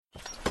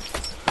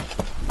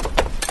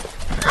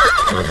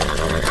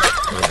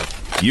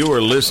You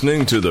are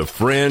listening to the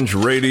Fringe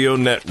Radio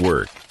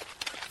Network.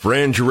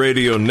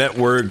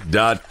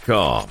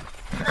 FringeRadioNetwork.com.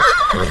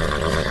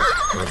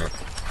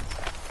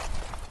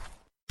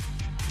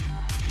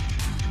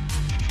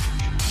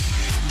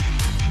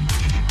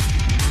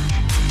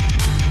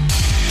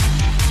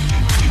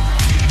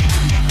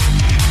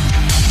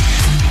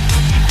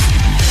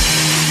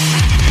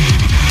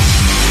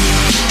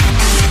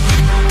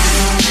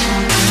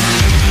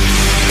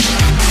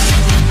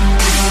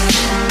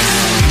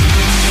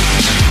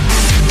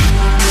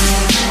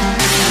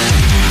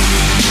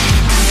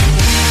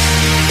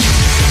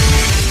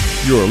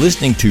 You're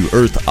listening to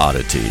Earth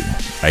Oddity,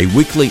 a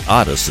weekly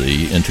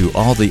odyssey into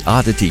all the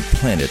oddity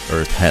planet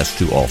Earth has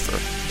to offer.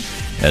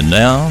 And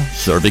now,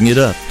 serving it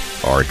up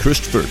are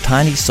Christopher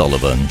Tiny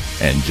Sullivan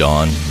and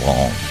John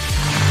Long.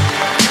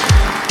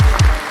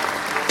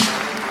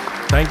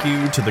 Thank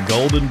you to the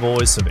golden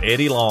voice of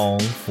Eddie Long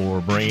for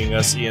bringing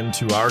us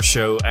into our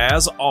show.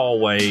 As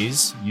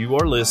always, you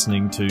are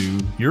listening to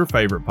your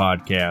favorite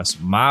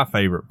podcast, my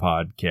favorite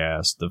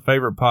podcast, the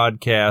favorite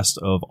podcast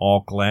of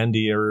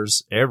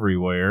Aucklandiers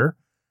everywhere,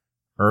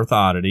 Earth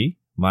Oddity.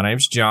 My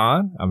name's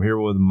John. I'm here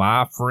with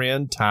my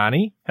friend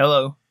Tiny.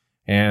 Hello.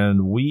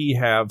 And we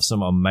have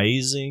some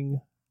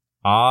amazing,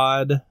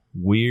 odd,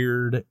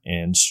 weird,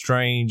 and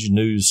strange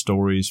news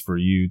stories for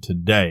you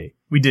today.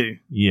 We do.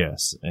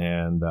 Yes,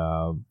 and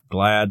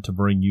glad to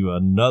bring you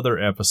another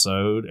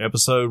episode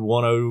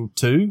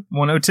 102.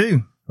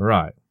 102.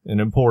 Right,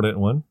 an important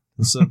one.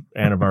 It's an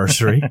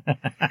anniversary.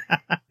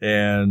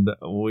 And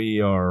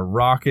we are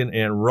rocking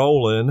and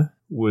rolling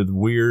with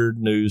weird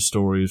news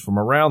stories from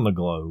around the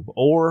globe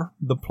or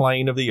the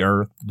plane of the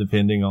earth,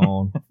 depending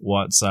on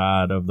what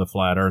side of the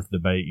flat earth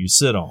debate you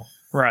sit on.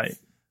 Right.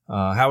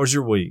 How was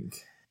your week?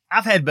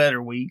 I've had better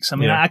weeks. I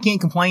mean, Yeah. I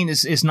can't complain.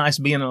 It's nice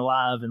being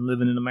alive and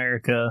living in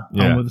America,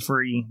 Yeah. home with the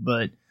free,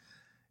 but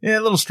yeah, a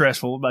little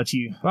stressful. What about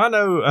you? I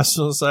was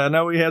going to say, I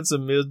know we had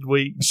some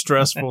midweek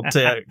stressful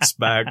texts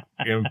back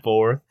and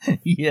forth.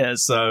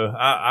 Yes. So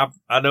I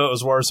know it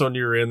was worse on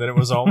your end than it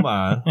was on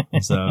mine.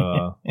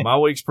 So my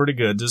week's pretty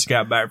good. Just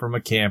got back from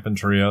a camping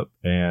trip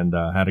and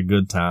had a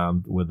good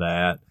time with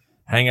that.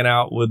 Hanging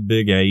out with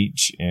Big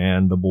H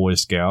and the Boy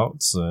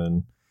Scouts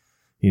and,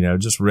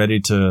 just ready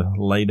to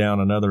lay down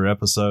another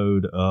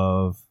episode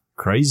of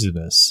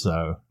craziness.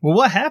 So, Well,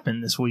 what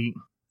happened this week?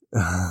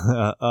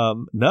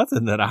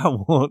 nothing that I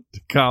want to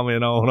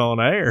comment on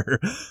air.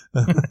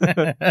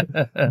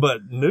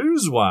 But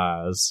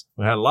news-wise,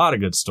 we had a lot of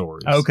good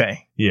stories.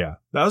 Okay. Yeah.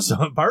 That was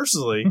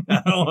personally,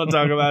 I don't want to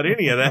talk about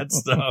any of that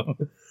stuff.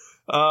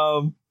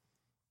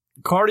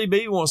 Cardi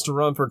B wants to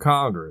run for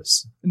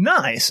Congress.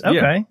 Nice. Okay.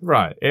 Yeah,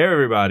 right.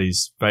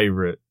 Everybody's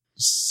favorite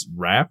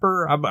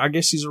rapper. I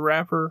guess she's a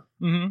rapper.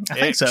 Mm-hmm. I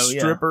think so, yeah.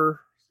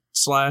 Stripper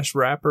 /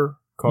 rapper.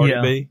 Cardi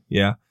Yeah. B.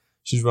 Yeah.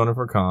 She's running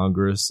for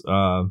Congress.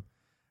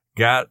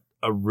 Got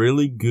a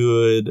really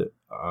good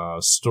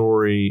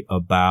story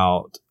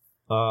about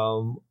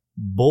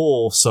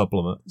bull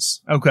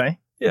supplements. Okay.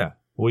 Yeah.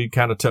 We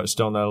kind of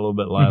touched on that a little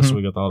bit last Mhm.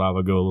 week. I thought I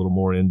would go a little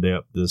more in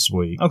depth this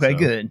week. Okay, So,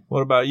 good.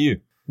 What about you?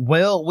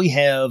 Well, we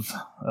have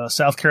a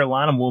South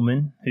Carolina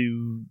woman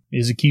who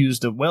is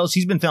accused of,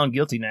 she's been found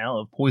guilty now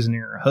of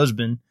poisoning her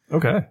husband.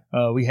 Okay.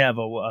 We have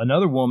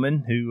another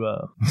woman who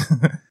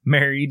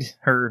married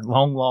her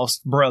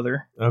long-lost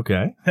brother.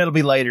 Okay. That'll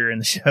be later in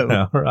the show.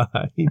 All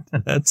right.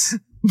 It's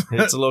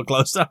a little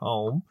close to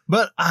home.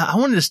 But I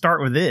wanted to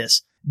start with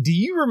this. Do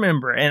you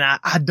remember, and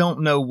I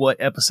don't know what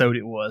episode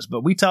it was,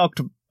 but we talked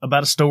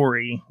about a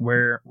story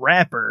where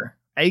rapper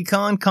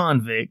Akon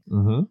Convict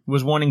Mm-hmm.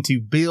 was wanting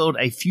to build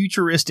a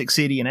futuristic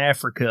city in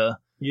Africa.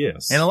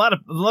 Yes. And a lot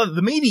of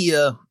the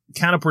media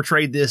kind of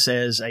portrayed this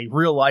as a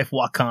real-life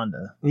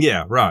Wakanda.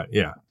 Yeah, right.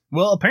 Yeah.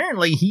 Well,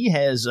 apparently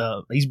he's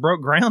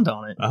broke ground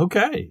on it.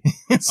 Okay.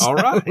 So, All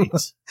right.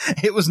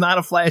 It was not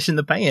a flash in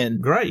the pan.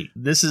 Great.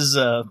 This is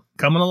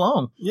coming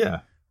along. Yeah.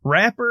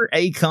 Rapper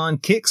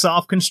Akon kicks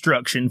off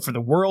construction for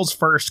the world's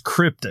first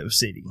crypto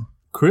city.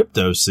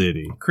 Crypto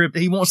City.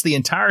 He wants the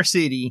entire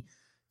city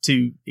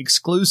to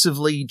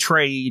exclusively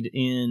trade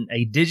in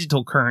a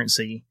digital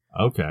currency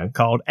Okay.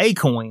 called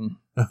A-Coin.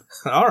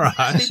 All right.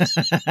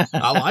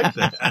 I like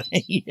that.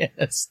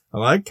 Yes. I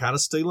like kind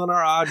of stealing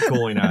our odd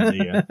coin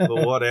idea,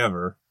 but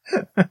whatever.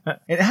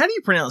 And how do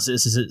you pronounce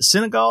this? Is it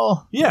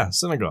Senegal? Yeah,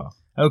 Senegal.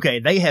 Okay,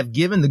 they have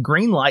given the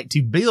green light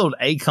to build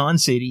Akon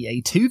City,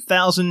 a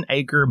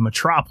 2,000-acre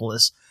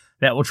metropolis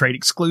that will trade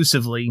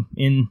exclusively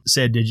in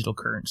said digital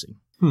currency.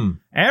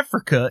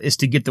 Africa is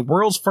to get the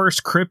world's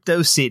first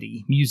crypto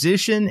city.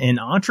 Musician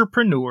and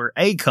entrepreneur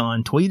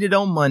Akon tweeted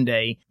on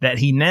Monday that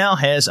he now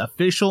has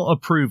official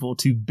approval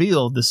to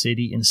build the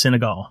city in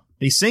Senegal.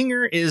 The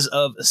singer is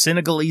of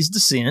Senegalese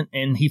descent,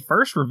 and he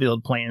first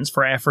revealed plans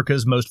for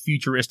Africa's most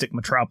futuristic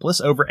metropolis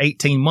over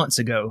 18 months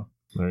ago.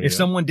 If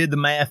someone did the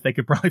math, they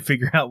could probably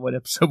figure out what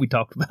episode we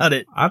talked about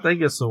it. I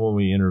think it's the one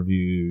we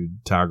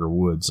interviewed Tiger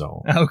Woods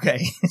on.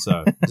 Okay.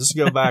 So just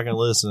go back and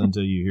listen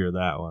until you hear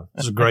that one.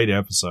 It's a great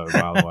episode,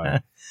 by the way.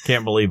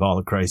 Can't believe all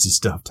the crazy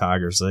stuff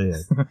Tiger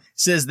said.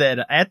 Says that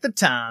at the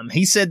time,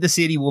 he said the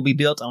city will be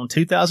built on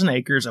 2,000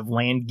 acres of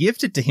land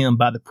gifted to him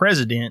by the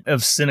president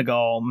of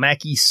Senegal,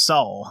 Macky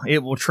Sall. It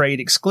will trade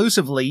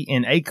exclusively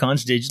in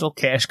Akon's digital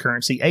cash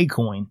currency,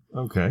 Acoin.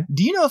 Okay.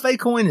 Do you know if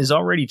Acoin is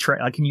already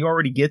like, can you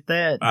already get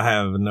that? I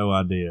have no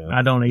idea.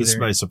 I don't either. This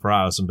may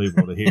surprise some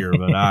people to hear,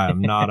 but I am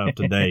not up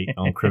to date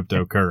on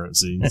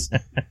cryptocurrencies.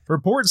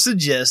 Reports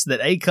suggest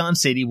that Akon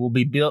City will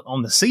be built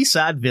on the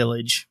seaside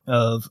village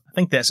of, I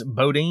think that's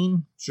Bodine.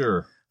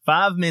 Sure.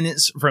 5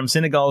 minutes from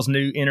Senegal's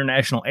new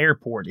international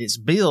airport. It's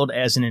billed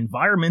as an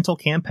environmental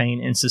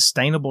campaign and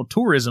sustainable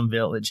tourism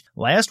village.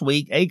 Last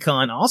week,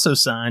 Akon also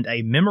signed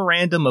a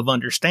memorandum of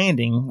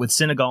understanding with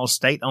Senegal's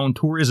state-owned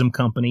tourism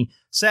company,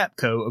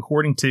 SAPCO,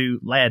 according to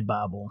Lad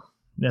Bible.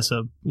 That's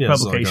a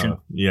publication. Like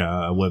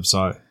a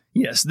website.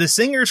 Yes, the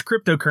singer's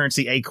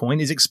cryptocurrency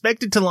Acoin is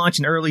expected to launch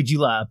in early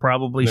July.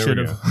 Probably should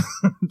have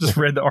just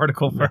read the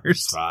article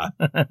first. Right.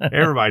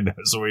 Everybody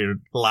knows we're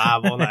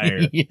live on the air.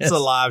 Yes. It's a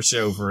live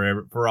show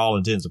for all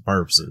intents and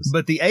purposes.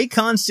 But the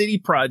Akon City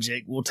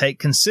project will take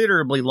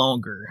considerably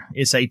longer.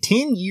 It's a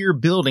 10-year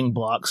building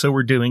block, so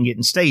we're doing it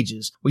in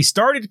stages. We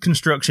started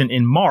construction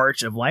in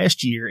March of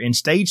last year, and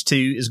stage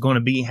 2 is going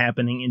to be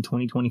happening in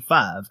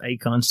 2025,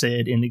 Akon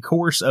said in the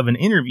course of an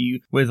interview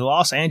with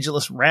Los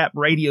Angeles rap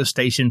radio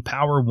station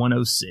Power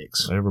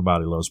 106.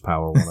 Everybody loves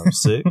Power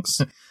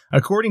 106.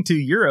 According to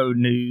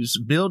Euronews,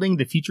 building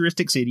the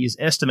futuristic city is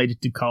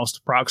estimated to cost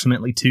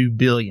approximately $2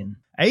 billion.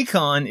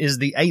 Akon is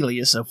the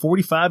alias of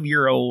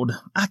 45-year-old,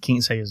 I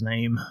can't say his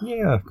name.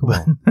 Yeah, come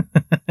on.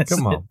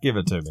 Come on, give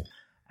it to me.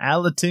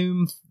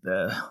 Alatum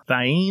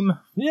Thaim?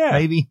 Yeah.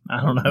 Maybe?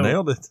 I don't know.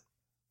 Nailed it.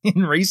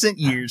 In recent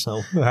years.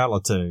 Oh,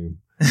 Alatum.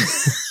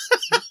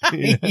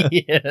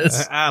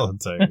 Yes.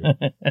 Alatum.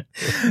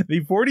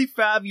 The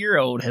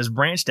 45-year-old has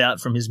branched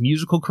out from his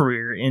musical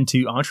career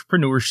into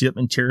entrepreneurship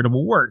and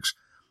charitable works.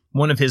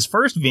 One of his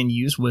first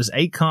venues was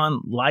Akon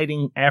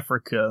Lighting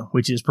Africa,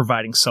 which is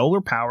providing solar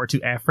power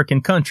to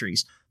African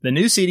countries. The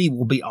new city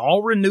will be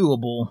all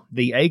renewable,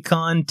 the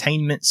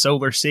Akon-tainment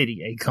Solar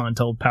City, Akon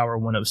told Power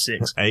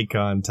 106.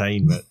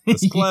 Akon-tainment.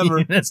 That's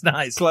clever. That's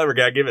nice. Clever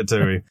guy, give it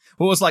to me.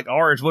 Well, it's like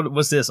ours.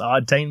 What's this,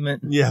 Oddtainment?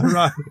 Yeah,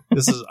 right.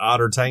 This is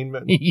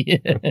Ottertainment.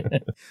 Yeah.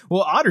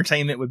 Well,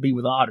 Ottertainment would be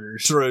with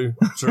otters. True.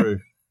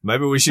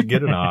 Maybe we should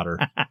get an otter.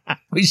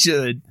 We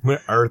should.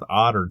 Earth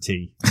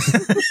Otter-ty.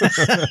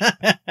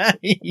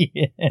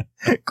 Yeah.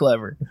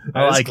 Clever.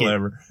 I That's like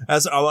clever.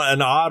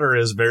 An otter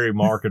is very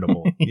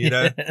marketable. You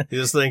know,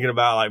 you're just thinking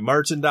about like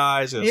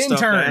merchandise and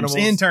stuffed animals.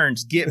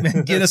 Interns, get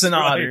us an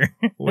otter.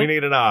 We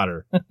need an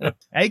otter.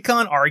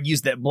 Akon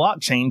argues that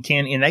blockchain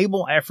can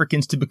enable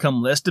Africans to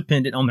become less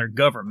dependent on their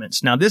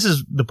governments. Now, this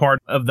is the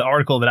part of the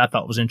article that I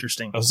thought was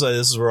interesting. I'll say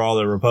this is where all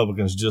the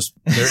Republicans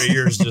their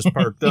ears just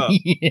perked up.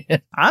 Yeah.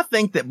 I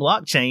think that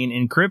blockchain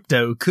and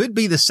crypto could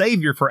be the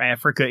savior for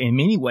Africa in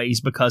many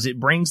ways because it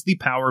brings the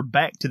power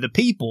back to the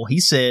people, he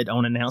said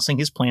on announcing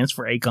his plans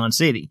for Akon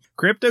City.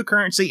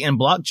 Cryptocurrency and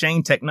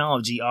blockchain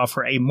technology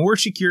offer a more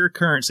secure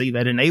currency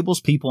that enables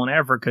people in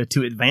Africa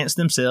to advance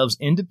themselves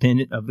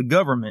independent of the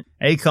government.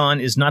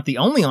 Akon is not the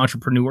only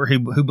entrepreneur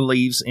who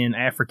believes in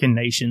African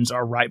nations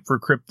are ripe for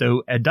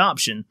crypto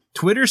adoption.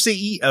 Twitter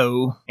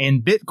CEO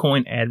and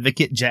Bitcoin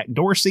advocate Jack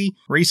Dorsey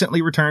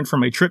recently returned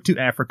from a trip to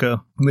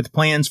Africa with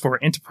plans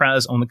for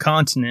enterprise on the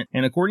continent,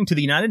 and according to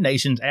the United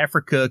Nations,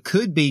 Africa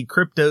could be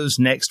crypto's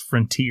next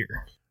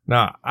frontier.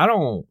 Now, I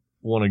don't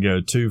want to go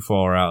too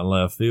far out in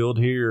left field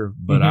here,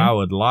 but I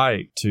would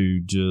like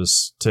to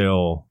just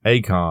tell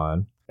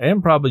Akon,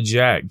 and probably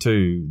Jack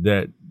too,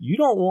 that you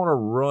don't want to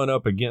run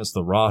up against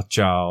the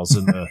Rothschilds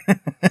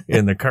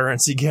in the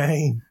currency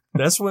game.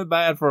 That's went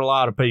bad for a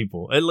lot of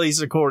people, at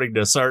least according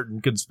to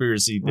certain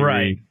conspiracy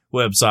theory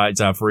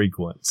websites I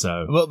frequent.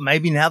 So, well,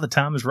 maybe now the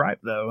time is ripe,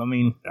 though. I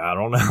mean, I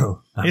don't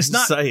know. It's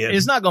not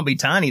going to be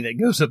Tiny that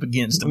goes up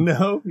against them.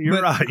 No, you're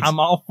right.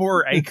 I'm all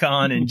for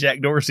Akon and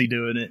Jack Dorsey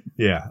doing it.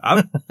 Yeah,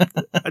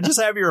 I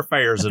just have your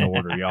affairs in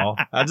order, y'all.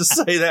 I just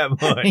say that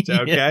much.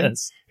 Okay,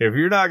 Yes. If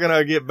you're not going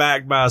to get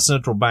backed by a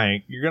central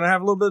bank, you're going to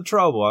have a little bit of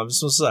trouble. I'm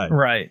just going to say,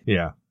 Right.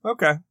 Yeah.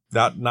 Okay.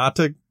 Not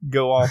to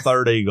go all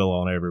third eagle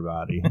on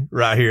everybody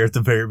right here at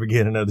the very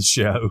beginning of the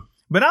show.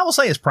 But I will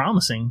say it's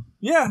promising.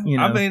 Yeah. You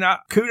know. I mean,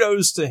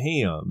 kudos to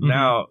him. Mm-hmm.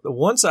 Now,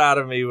 one side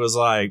of me was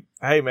like,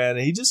 hey, man,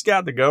 he just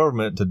got the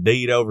government to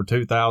deed over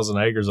 2,000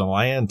 acres of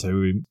land to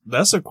him.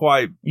 That's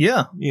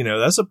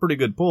that's a pretty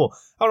good pull.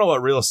 I don't know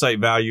what real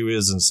estate value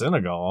is in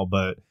Senegal,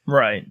 but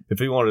if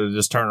he wanted to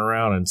just turn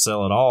around and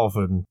sell it off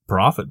and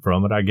profit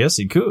from it, I guess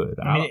he could.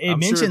 I mean, it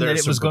mentioned that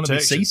it was going to be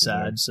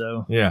seaside,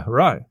 so. Yeah,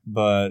 right.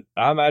 But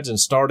I imagine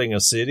starting a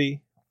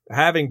city,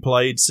 having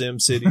played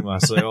SimCity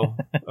myself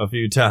a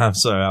few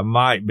times, so I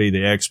might be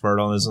the expert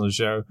on this on the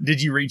show.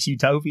 Did you reach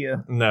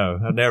Utopia? No,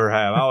 I never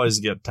have. I always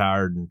get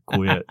tired and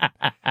quit.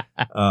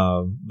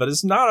 But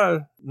it's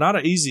not not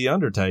an easy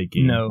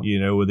undertaking. No. You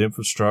know, with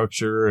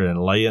infrastructure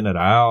and laying it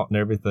out and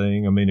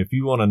everything. I mean, if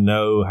you want to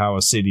know how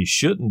a city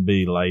shouldn't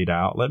be laid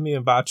out, let me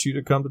invite you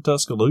to come to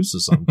Tuscaloosa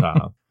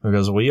sometime.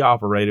 Because we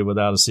operated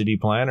without a city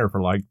planner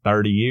for like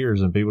 30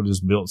 years and people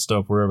just built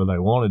stuff wherever they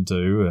wanted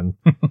to. And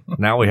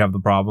now we have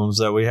the problems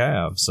that we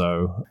have.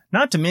 So,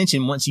 not to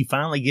mention, once you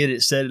finally get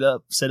it set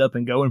up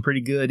and going pretty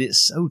good,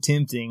 it's so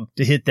tempting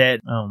to hit that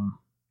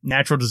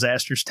natural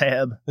disasters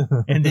tab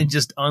and then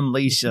just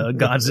unleash a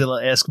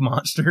Godzilla-esque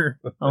monster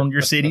on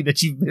your city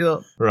that you've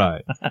built.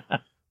 Right.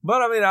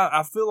 But I mean,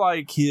 I feel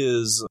like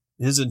his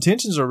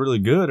intentions are really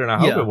good, and I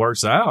hope it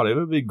works out. It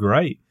would be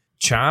great.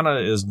 China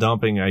is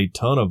dumping a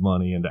ton of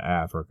money into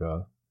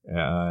Africa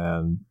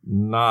and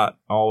not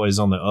always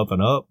on the up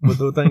and up with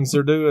the things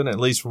they're doing, at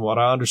least from what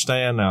I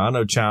understand. Now, I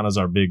know China's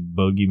our big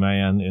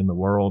boogeyman in the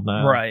world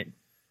now. Right.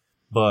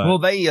 But, well,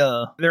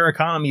 their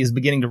economy is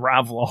beginning to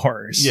rival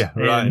ours. Yeah,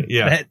 right.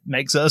 Yeah. That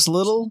makes us a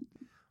little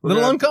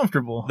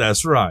uncomfortable.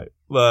 That's right.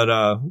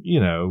 But, you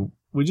know,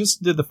 we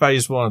just did the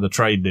phase 1 of the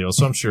trade deal,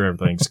 so I'm sure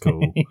everything's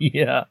cool.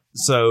 Yeah.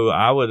 So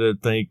I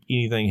would think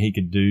anything he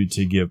could do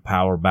to give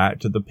power back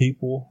to the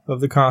people of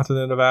the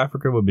continent of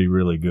Africa would be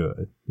really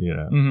good, you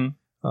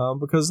know,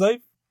 because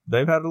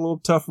they've had a little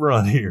tough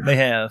run here. They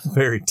have.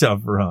 Very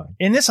tough run.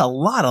 And it's a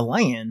lot of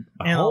land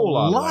and a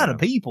lot of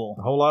people.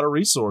 A whole lot of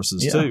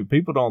resources, too.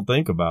 People don't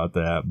think about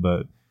that,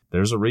 but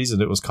there's a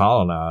reason it was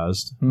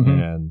colonized,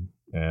 and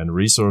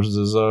resources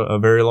is a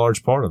very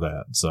large part of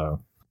that.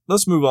 So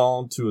let's move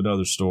on to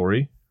another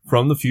story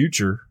from the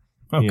future.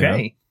 Okay. You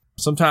know,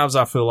 sometimes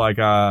I feel like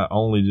I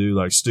only do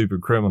like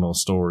stupid criminal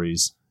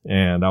stories,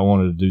 and I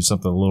wanted to do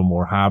something a little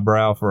more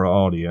highbrow for our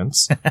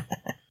audience.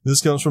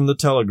 This comes from the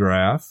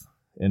Telegraph.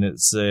 And it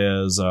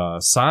says,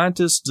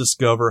 scientists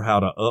discover how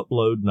to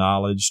upload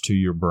knowledge to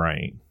your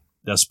brain.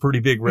 That's a pretty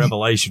big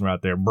revelation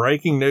right there.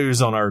 Breaking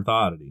news on Earth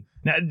Oddity.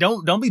 Now,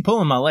 don't be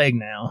pulling my leg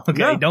now.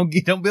 Okay, No.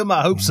 don't build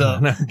my hopes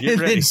up. No, get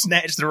ready. And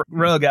snatch the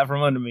rug out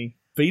from under me.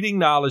 Feeding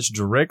knowledge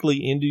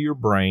directly into your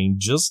brain,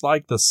 just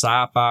like the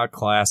sci-fi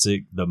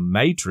classic The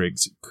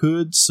Matrix,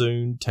 could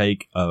soon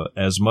take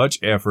as much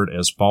effort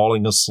as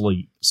falling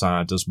asleep,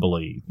 scientists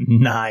believe.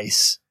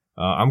 Nice.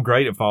 I'm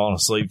great at falling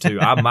asleep, too.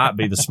 I might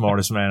be the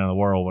smartest man in the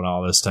world when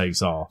all this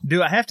takes off.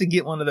 Do I have to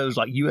get one of those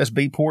like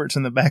USB ports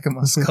in the back of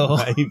my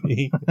skull?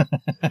 Maybe.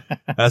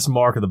 That's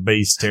Mark of the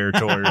Beast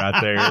territory right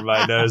there.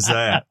 Everybody knows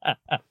that.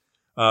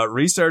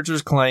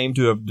 Researchers claim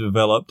to have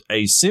developed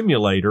a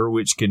simulator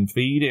which can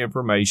feed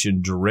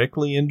information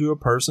directly into a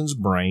person's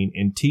brain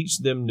and teach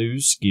them new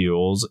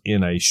skills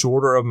in a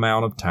shorter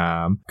amount of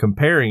time,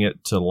 comparing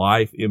it to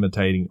life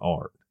imitating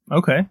art.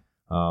 Okay.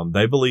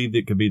 They believe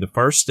it could be the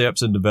first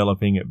steps in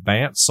developing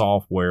advanced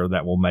software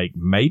that will make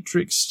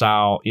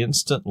Matrix-style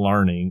instant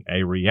learning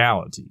a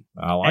reality.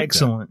 I like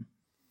Excellent. that.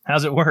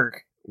 How's it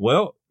work?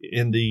 Well,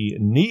 in the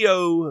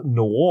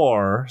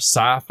neo-noir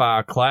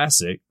sci-fi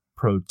classic,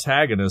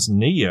 protagonist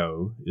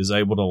Neo is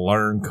able to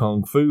learn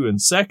kung fu in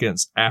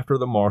seconds after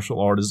the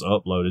martial art is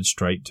uploaded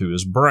straight to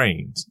his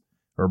brains.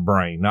 Or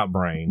brain, not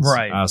brains.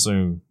 Right. I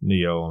assume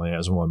Neo only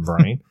has one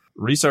brain.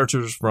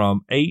 Researchers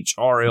from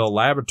HRL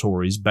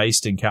Laboratories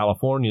based in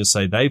California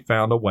say they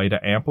found a way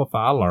to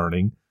amplify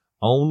learning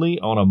only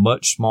on a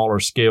much smaller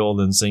scale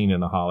than seen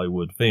in a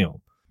Hollywood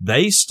film.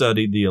 They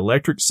studied the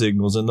electric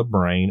signals in the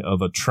brain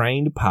of a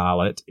trained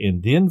pilot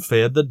and then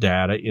fed the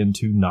data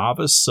into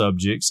novice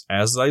subjects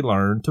as they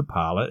learned to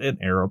pilot an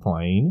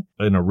airplane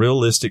in a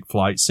realistic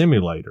flight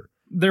simulator.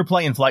 They're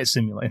playing Flight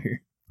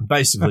Simulator.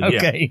 Basically,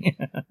 Okay.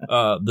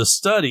 yeah. The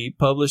study,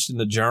 published in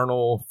the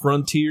journal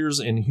Frontiers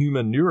in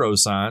Human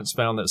Neuroscience,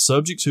 found that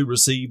subjects who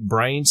received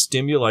brain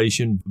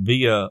stimulation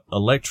via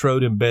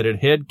electrode-embedded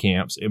head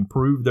camps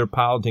improved their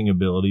piloting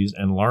abilities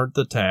and learned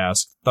the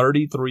task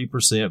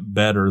 33%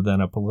 better than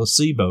a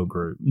placebo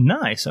group.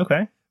 Nice.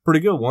 Okay.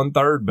 Pretty good.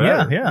 1/3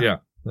 better. Yeah.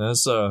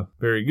 That's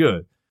very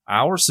good.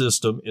 Our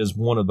system is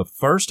one of the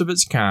first of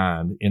its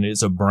kind, and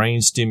it's a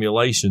brain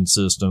stimulation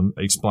system,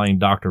 explained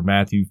Dr.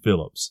 Matthew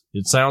Phillips.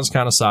 It sounds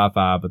kind of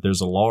sci-fi, but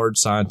there's a large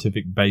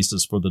scientific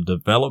basis for the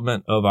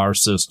development of our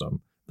system.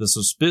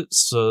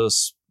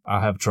 I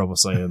have trouble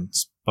saying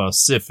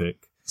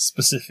specific.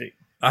 Specific.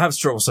 I have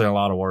trouble saying a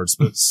lot of words,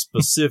 but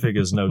specific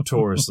has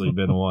notoriously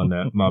been one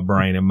that my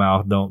brain and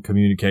mouth don't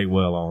communicate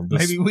well on.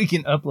 Maybe we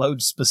can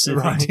upload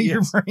specific to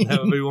your brain.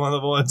 That would be one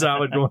of the ones I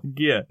would want to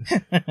get.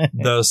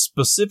 The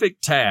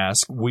specific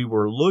task we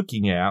were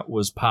looking at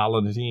was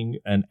piloting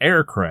an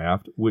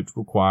aircraft, which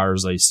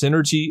requires a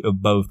synergy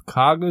of both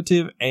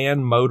cognitive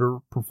and motor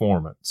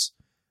performance.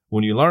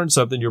 When you learn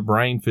something, your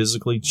brain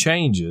physically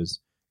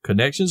changes.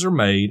 Connections are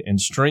made and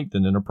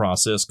strengthened in a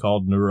process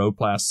called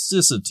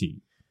neuroplasticity.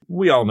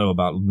 We all know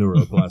about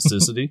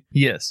neuroplasticity.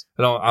 Yes.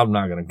 I'm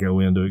not going to go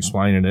into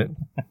explaining it.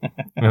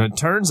 And it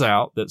turns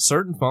out that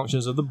certain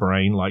functions of the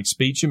brain, like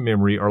speech and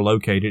memory, are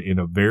located in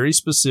a very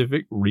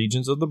specific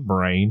regions of the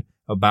brain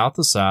about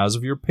the size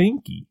of your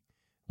pinky.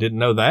 Didn't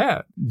know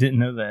that. Didn't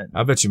know that.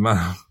 I bet you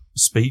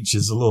speech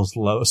is a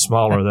little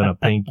smaller than a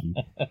pinky.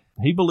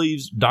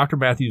 Dr.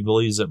 Matthews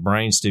believes that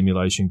brain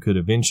stimulation could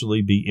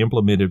eventually be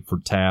implemented for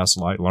tasks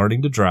like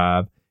learning to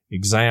drive,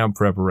 exam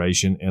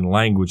preparation, and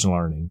language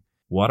learning.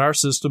 What our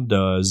system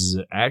does is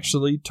it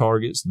actually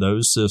targets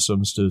those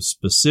systems to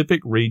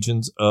specific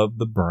regions of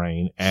the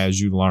brain as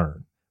you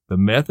learn. The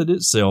method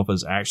itself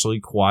is actually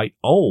quite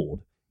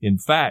old. In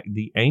fact,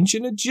 the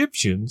ancient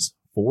Egyptians,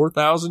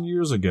 4,000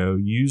 years ago,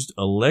 used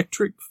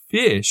electric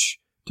fish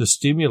to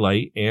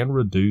stimulate and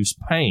reduce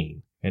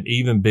pain. And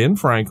even Ben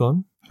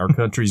Franklin, our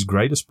country's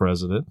greatest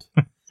president,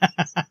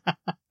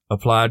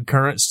 applied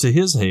currents to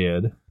his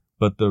head.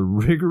 But the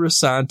rigorous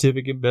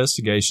scientific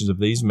investigations of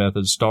these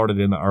methods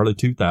started in the early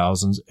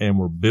 2000s and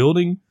were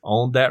building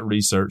on that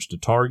research to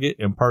target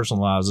and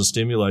personalize the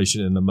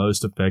stimulation in the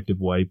most effective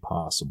way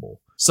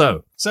possible.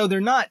 So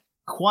they're not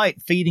quite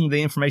feeding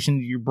the information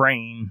to your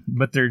brain,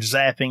 but they're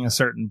zapping a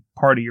certain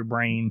part of your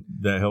brain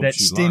that helps that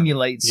you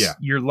stimulates learn.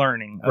 your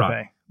learning. Okay.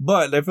 Right.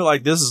 But I feel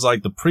like this is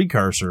like the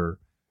precursor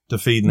to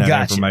feeding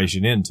that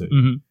information into.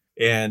 Mm-hmm.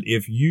 And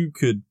if you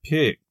could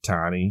pick,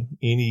 Tiny,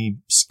 any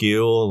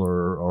skill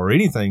or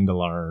anything to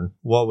learn,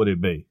 what would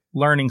it be?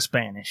 Learning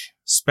Spanish.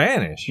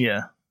 Spanish?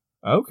 Yeah.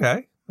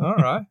 Okay. All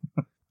right.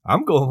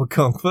 I'm going with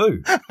Kung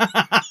Fu.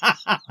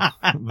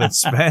 But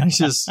Spanish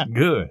is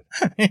good.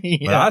 Yeah.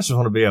 But I just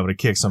want to be able to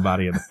kick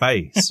somebody in the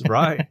face,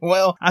 right?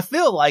 Well, I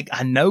feel like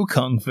I know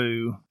Kung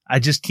Fu. I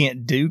just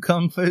can't do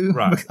Kung Fu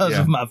because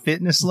of my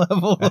fitness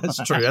level.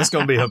 That's true. That's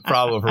going to be a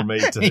problem for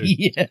me, too.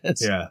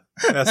 Yes. Yeah.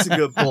 That's a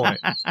good point.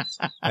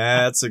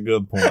 That's a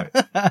good point.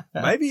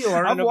 Maybe you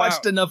learn I've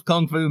watched enough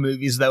Kung Fu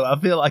movies, though. I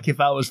feel like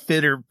if I was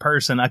fitter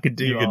person, I could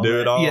do You could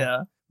do it all?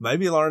 Yeah.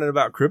 Maybe learning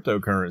about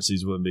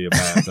cryptocurrencies wouldn't be a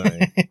bad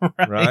thing.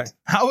 right?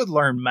 I would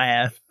learn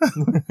math.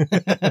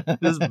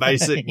 Just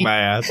basic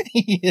math.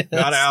 Yes.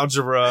 Not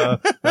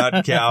algebra,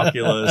 not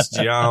calculus,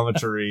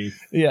 geometry,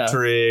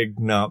 trig.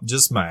 No,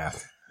 just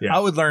math. Yeah. I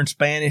would learn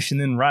Spanish,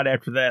 and then right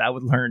after that, I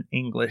would learn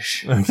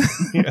English.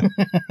 Yeah.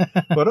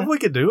 What if we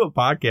could do a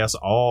podcast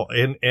all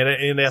in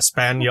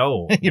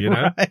Espanol? You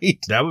know,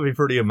 that would be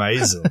pretty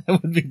amazing.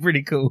 That would be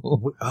pretty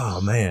cool. Oh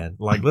man,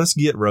 like let's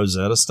get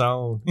Rosetta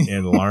Stone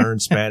and learn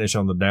Spanish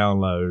on the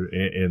download,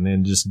 and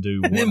then just do.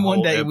 And then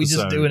one day we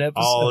just do an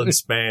episode all in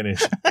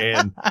Spanish,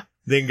 and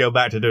then go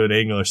back to doing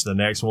English the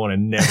next one,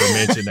 and never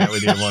mention that we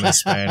did one in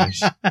Spanish.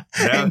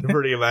 That would be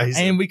pretty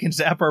amazing. And we can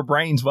zap our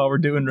brains while we're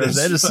doing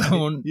Rosetta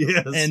Stone.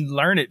 Yes. And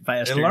learn it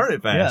faster.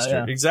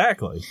 Yeah.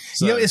 Exactly.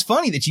 So, you know, it's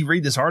funny that you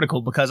read this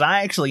article because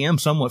I actually am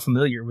somewhat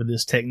familiar with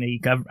this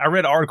technique. I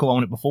read an article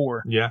on it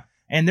before. Yeah.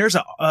 And there was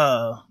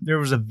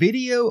a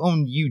video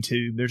on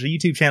YouTube. There's a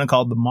YouTube channel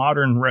called The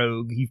Modern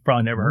Rogue. You've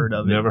probably never heard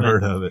of it. Never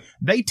heard of it.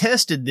 They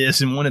tested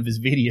this in one of his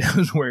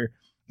videos where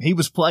he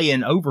was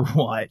playing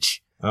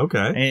Overwatch.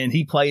 Okay. And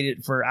he played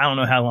it for, I don't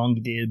know how long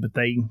he did, but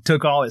they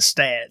took all his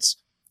stats.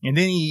 And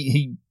then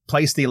he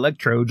placed the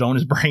electrodes on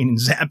his brain and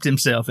zapped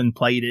himself and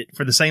played it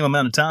for the same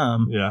amount of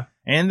time. Yeah.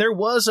 And there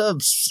was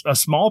a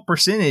small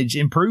percentage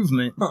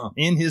improvement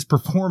in his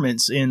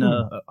performance in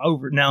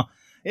over. Now,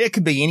 it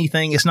could be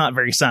anything. It's not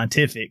very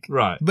scientific.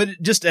 Right. But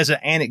just as an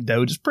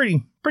anecdote, it's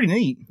pretty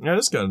neat. Yeah,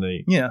 that's kind of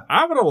neat. Yeah.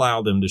 I would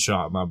allow them to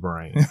shock my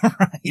brain.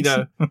 Right. You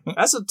know,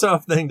 that's a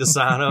tough thing to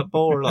sign up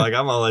for. Like,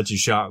 I'm going to let you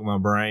shock my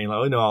brain.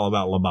 Like, we know all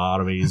about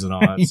lobotomies and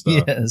all that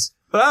stuff. Yes.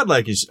 But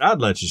I'd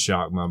let you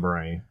shock my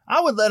brain.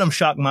 I would let them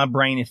shock my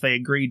brain if they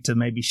agreed to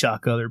maybe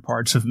shock other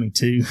parts of me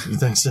too. You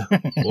think so?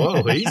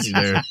 Whoa, easy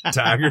there,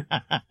 Tiger.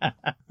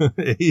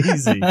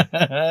 Easy.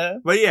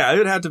 But yeah, it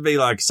would have to be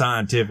like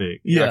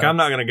scientific. Yeah. Like I'm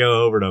not going to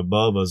go over to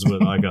Bubba's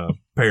with like a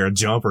pair of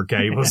jumper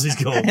cables. He's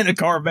going and a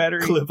car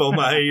battery clip on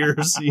my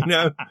ears. You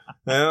know,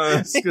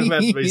 it's going to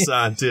have to be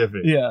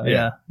scientific.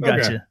 Yeah. Gotcha.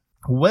 Okay.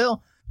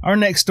 Well. Our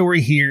next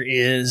story here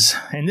is,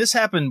 and this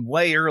happened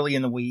way early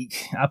in the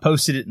week. I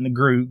posted it in the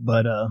group,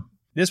 but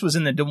this was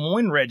in the Des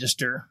Moines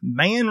Register.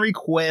 Man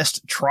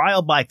requests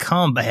trial by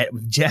combat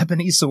with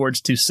Japanese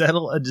swords to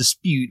settle a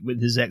dispute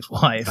with his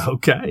ex-wife.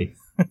 Okay.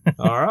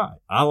 All right.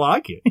 I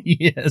like it.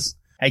 Yes.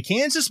 A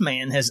Kansas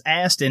man has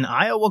asked an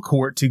Iowa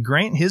court to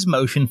grant his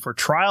motion for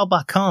trial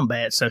by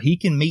combat so he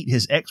can meet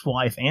his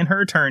ex-wife and her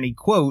attorney,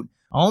 quote,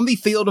 on the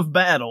field of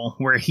battle,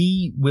 where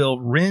he will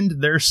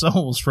rend their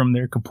souls from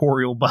their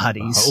corporeal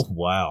bodies. Oh,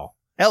 wow.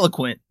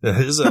 Eloquent. That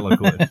is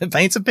eloquent.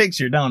 Paints a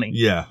picture, don't he?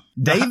 Yeah.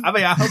 Dave? I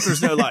mean, I hope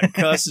there's no, like,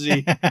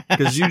 custody,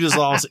 because you just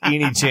lost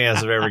any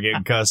chance of ever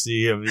getting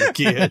custody of your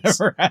kids.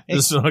 Right.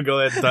 Just want to go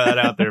ahead and throw that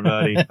out there,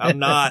 buddy.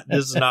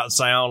 This is not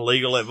sound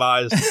legal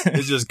advice.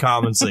 It's just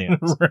common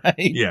sense. Right.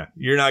 Yeah.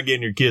 You're not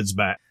getting your kids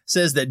back.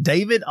 Says that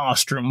David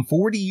Ostrom,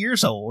 40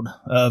 years old,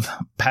 of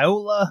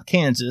Paola,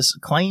 Kansas,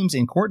 claims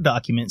in court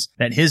documents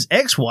that his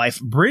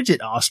ex-wife,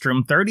 Bridget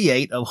Ostrom,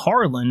 38, of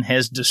Harlan,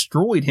 has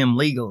destroyed him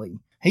legally.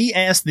 He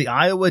asked the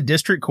Iowa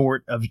District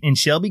Court in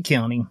Shelby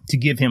County to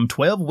give him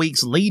 12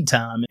 weeks lead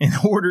time in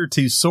order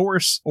to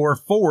source or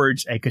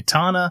forge a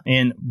katana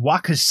and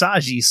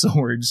wakizashi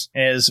swords,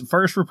 as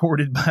first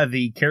reported by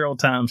the Carroll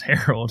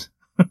Times-Herald.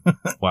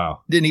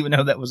 Wow. Didn't even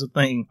know that was a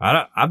thing.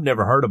 I've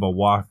never heard of a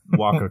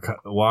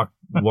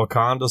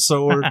Wakanda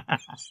sword.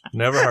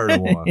 Never heard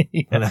of one.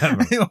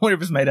 I wonder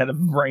if it's made out of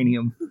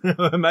vibranium.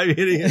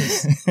 Maybe it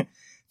is.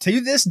 To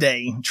this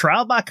day,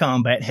 trial by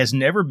combat has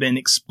never been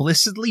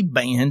explicitly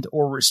banned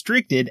or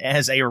restricted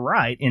as a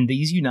right in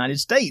these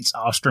United States,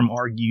 Ostrom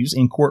argues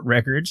in court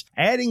records,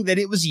 adding that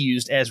it was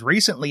used as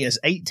recently as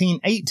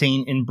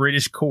 1818 in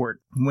British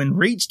court. When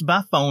reached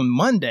by phone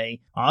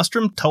Monday,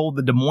 Ostrom told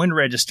the Des Moines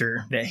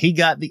Register that he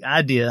got the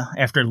idea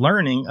after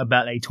learning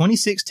about a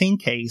 2016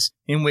 case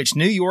in which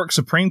New York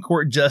Supreme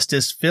Court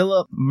Justice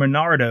Philip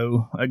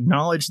Menardo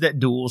acknowledged that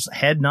duels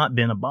had not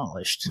been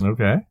abolished.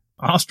 Okay.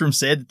 Ostrom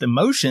said that the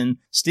motion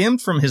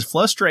stemmed from his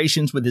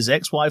frustrations with his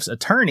ex-wife's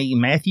attorney,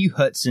 Matthew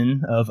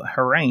Hudson of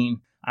Harain.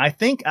 I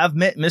think I've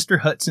met Mr.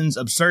 Hudson's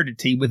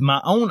absurdity with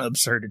my own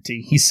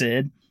absurdity, he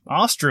said.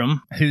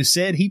 Ostrom, who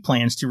said he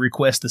plans to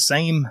request the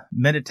same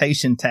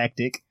meditation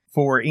tactic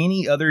for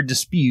any other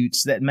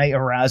disputes that may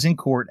arise in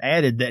court,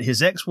 added that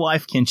his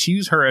ex-wife can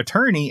choose her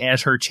attorney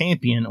as her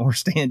champion or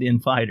stand-in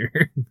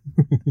fighter.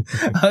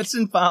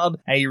 Hudson filed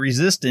a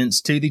resistance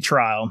to the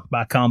trial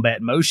by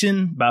combat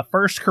motion by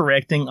first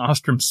correcting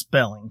Ostrom's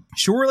spelling.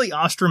 Surely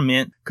Ostrom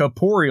meant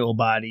corporeal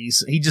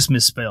bodies, he just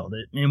misspelled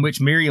it, in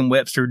which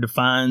Merriam-Webster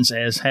defines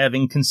as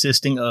having,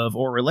 consisting of,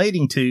 or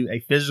relating to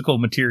a physical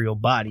material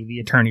body, the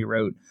attorney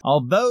wrote.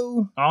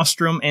 Although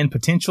Ostrom and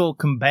potential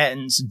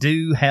combatants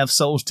do have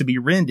souls to be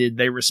rendered,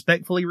 they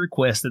respectfully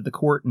request that the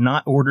court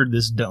not order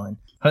this done.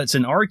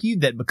 Hudson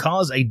argued that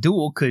because a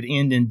duel could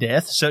end in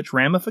death, such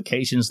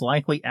ramifications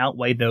likely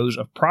outweigh those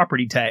of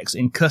property tax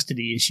and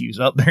custody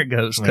issues. Oh, there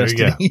goes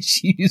custody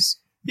issues.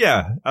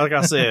 Yeah, like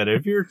I said,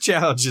 if you're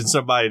challenging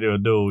somebody to a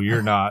duel,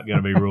 you're not going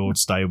to be ruled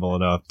stable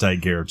enough to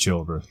take care of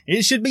children.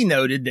 It should be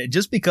noted that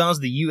just because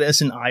the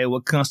U.S. and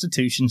Iowa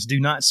constitutions do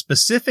not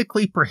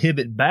specifically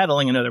prohibit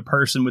battling another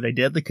person with a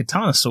deadly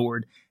katana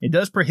sword, it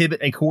does prohibit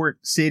a court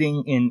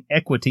sitting in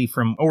equity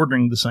from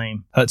ordering the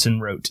same,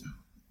 Hudson wrote.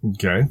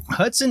 Okay.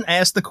 Hudson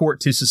asked the court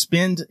to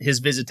suspend his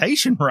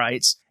visitation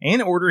rights and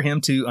order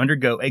him to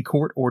undergo a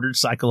court-ordered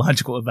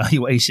psychological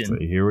evaluation.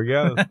 See, here we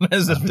go.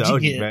 I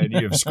told you, man,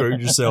 you have screwed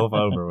yourself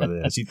over with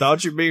this. You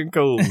thought you were being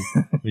cool,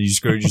 but you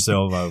screwed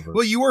yourself over.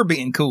 Well, you were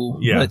being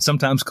cool, but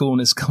sometimes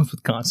coolness comes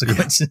with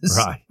consequences.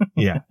 Yeah, right.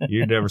 Yeah.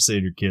 You're never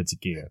seeing your kids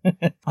again.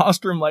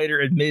 Ostrom later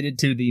admitted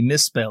to the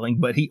misspelling,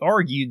 but he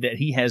argued that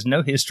he has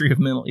no history of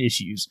mental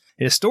issues.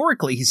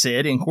 Historically, he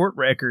said, in court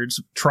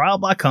records, trial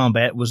by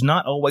combat was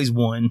not always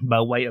won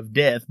by way of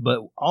death, but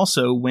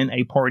also when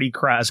a party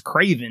cries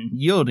craven,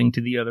 yielding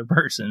to the other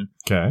person.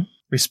 Okay.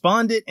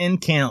 Respondent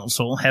and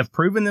counsel have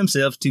proven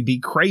themselves to be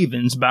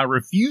cravens by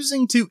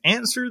refusing to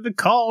answer the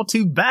call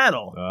to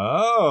battle.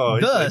 Oh,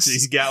 thus,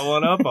 he's got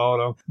one up on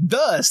them.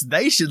 Thus,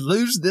 they should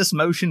lose this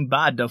motion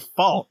by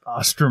default,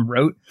 Ostrom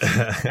wrote,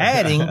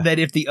 adding that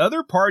if the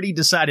other party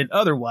decided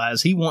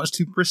otherwise, he wants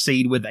to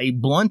proceed with a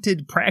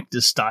blunted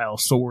practice-style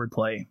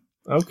swordplay.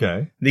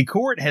 Okay. The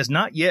court has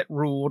not yet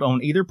ruled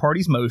on either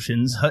party's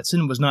motions.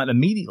 Hudson was not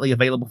immediately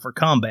available for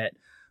combat.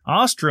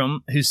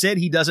 Ostrom, who said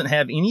he doesn't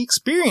have any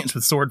experience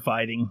with sword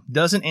fighting,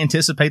 doesn't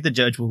anticipate the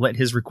judge will let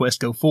his request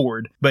go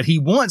forward, but he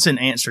wants an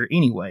answer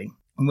anyway.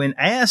 When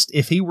asked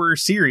if he were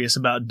serious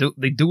about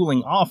the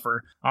dueling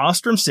offer,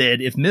 Ostrom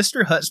said, if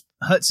Mr.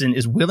 Hudson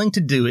is willing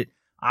to do it,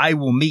 I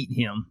will meet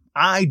him.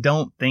 I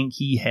don't think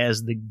he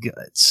has the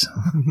guts.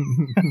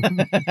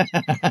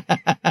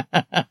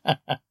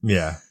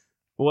 Yeah.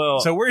 Well,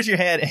 so where's your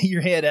head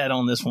at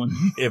on this one?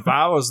 If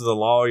I was the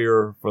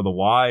lawyer for the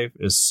wife,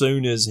 as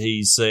soon as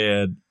he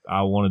said,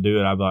 I want to do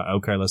it, I'd be like,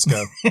 okay, let's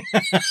go.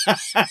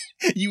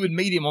 You would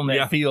meet him on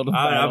that field of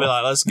battle. I'd be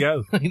like, let's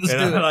go.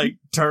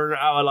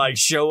 I would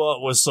show up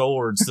with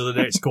swords to the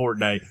next court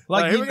day.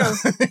 Here we go.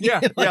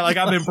 Yeah. Like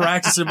I've been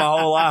practicing my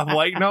whole life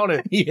waiting on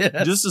it.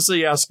 Yeah. Just to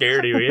see how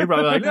scared he was. He'd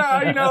probably like,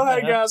 hey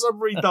guys, I've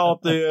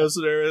rethought this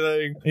and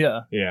everything.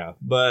 Yeah. Yeah.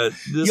 But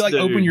this you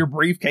open your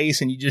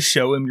briefcase and you just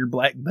show him your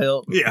black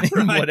belt. Yeah.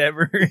 Right.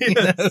 Whatever.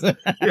 Yes.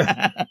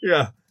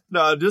 Yeah.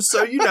 No, just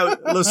so you know,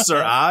 listen,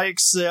 sir, I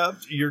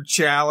accept your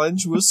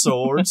challenge with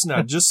swords.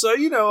 Now, just so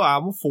you know,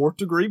 I'm a 4th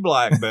degree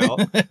black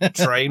belt,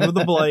 trained with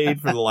a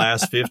blade for the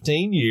last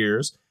 15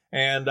 years.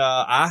 And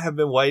I have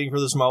been waiting for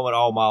this moment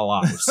all my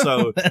life.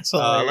 So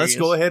let's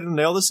go ahead and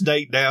nail this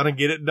date down and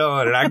get it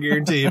done. And I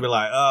guarantee you'll be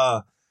like,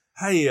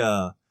 hey,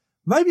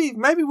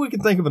 maybe we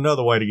can think of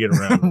another way to get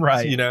around this,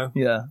 right. You know?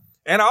 Yeah.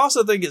 And I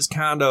also think it's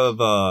kind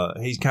of,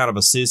 he's kind of a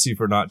sissy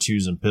for not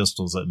choosing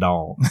pistols at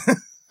dawn.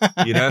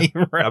 You know?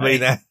 Right. I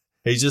mean,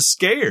 he's just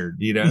scared,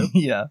 you know?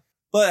 Yeah.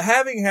 But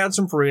having had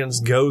some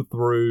friends go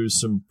through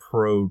some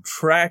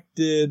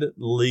protracted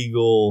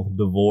legal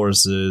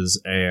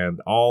divorces and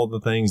all the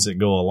things that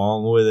go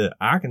along with it,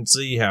 I can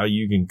see how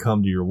you can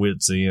come to your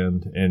wits'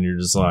 end and you're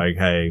just like,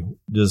 hey,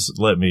 just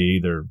let me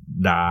either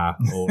die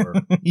or,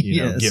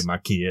 you know, get my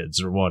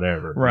kids or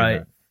whatever. Right. You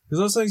know? Because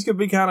those things could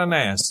be kind of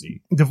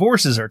nasty.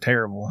 Divorces are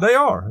terrible. They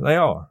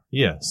are.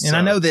 Yes. And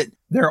I know that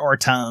there are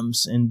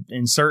times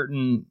in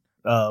certain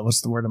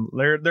what's the word?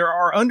 There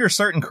are under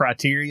certain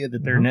criteria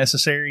that they're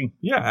necessary.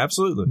 Yeah,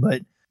 absolutely.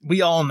 But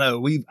we all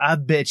know, I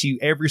bet you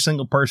every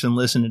single person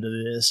listening to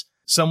this,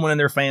 someone in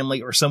their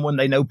family or someone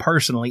they know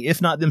personally,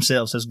 if not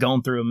themselves, has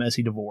gone through a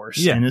messy divorce.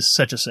 Yeah. And it's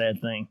such a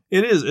sad thing.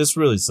 It is. It's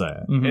really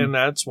sad. Mm-hmm. And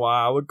that's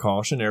why I would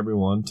caution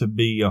everyone to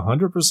be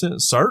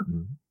 100%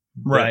 certain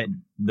Right.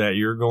 that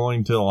you're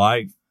going to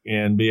like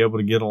and be able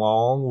to get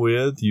along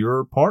with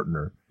your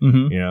partner.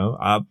 Mm-hmm. You know,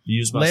 I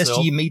use myself.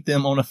 Lest you meet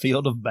them on a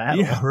field of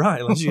battle. Yeah,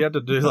 right. Unless you have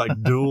to do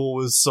like duel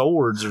with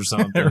swords or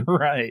something.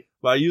 Right.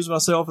 But I use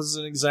myself as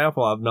an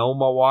example. I've known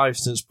my wife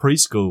since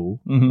preschool.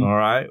 Mhm. All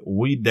right.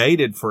 We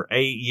dated for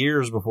 8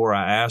 years before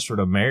I asked her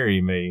to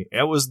marry me.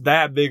 It was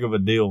that big of a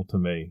deal to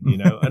me, you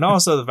know, and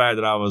also the fact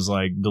that I was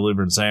like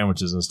delivering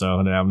sandwiches and stuff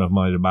and didn't have enough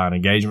money to buy an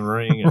engagement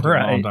ring. It took a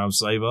long time to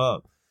save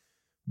up.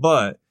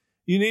 But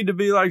you need to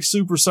be like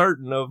super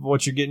certain of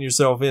what you're getting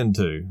yourself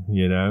into,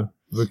 you know,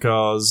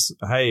 because,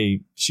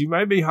 hey, she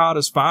may be hot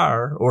as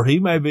fire or he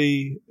may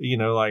be, you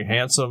know, like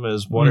handsome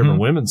as whatever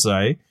women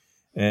say.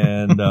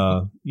 And,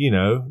 you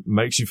know,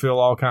 makes you feel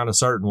all kind of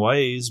certain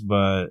ways.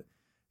 But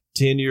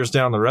 10 years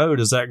down the road,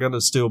 is that going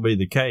to still be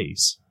the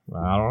case?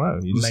 I don't know.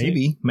 You just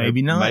maybe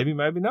not.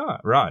 Maybe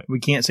not. Right.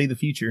 We can't see the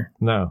future.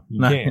 No, you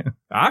can't.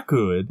 I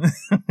could.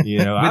 You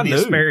know, With I the knew.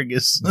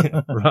 asparagus.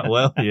 Right.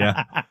 Well,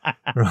 yeah.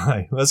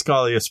 Right. Let's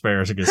call the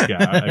asparagus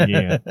guy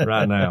again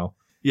right now.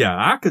 Yeah,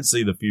 I could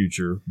see the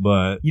future,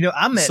 but You know,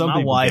 I met some my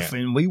people wife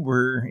can't. and we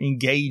were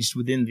engaged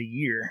within the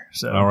year.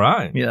 So All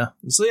right. yeah.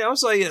 See, I'm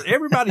saying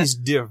everybody's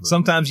different.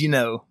 Sometimes you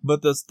know.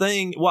 But the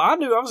thing, well, I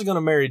knew I was going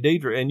to marry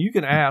Deidre, and you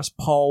can ask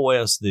Paul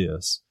West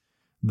this.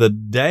 The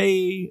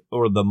day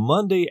or the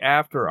Monday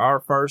after our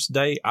first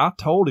date, I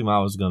told him I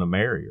was going to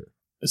marry her.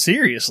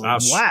 Seriously. I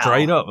Wow.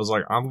 straight up was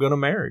like, I'm going to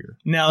marry her.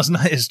 Now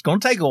it's gonna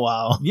take a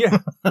while. Yeah,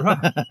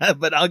 right.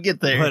 But I'll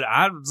get there. But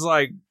I was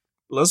like,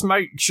 let's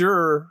make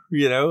sure,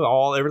 you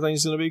know,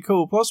 everything's going to be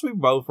cool. Plus, we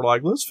both were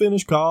like, let's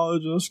finish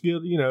college. Let's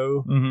get, you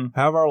know,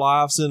 have our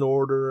lives in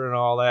order and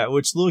all that,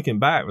 which looking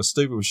back was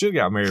stupid. We should have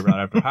got married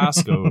right after high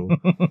school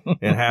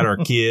and had our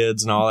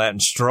kids and all that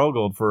and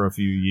struggled for a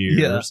few years.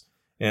 Yeah.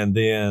 And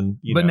then,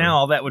 but now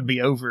all that would be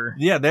over.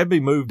 Yeah, they'd be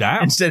moved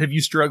out. Instead of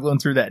you struggling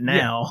through that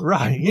now. Yeah,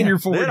 right. In your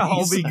 40s. They'd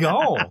all be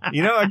gone.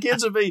 You know, our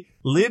kids would be,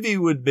 Livy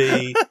would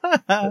be,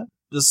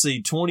 let's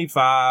see,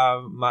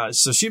 25.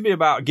 So she'd be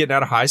about getting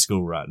out of high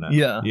school right now.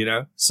 Yeah. You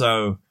know?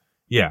 So,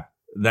 yeah.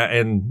 That,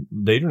 and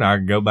Deidre and I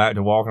could go back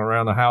to walking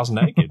around the house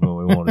naked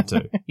when we wanted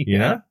to. You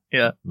know?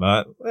 Yeah.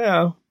 But,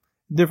 yeah,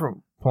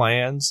 different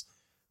plans.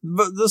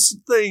 But this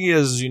thing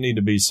is, you need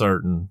to be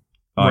certain,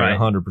 Right.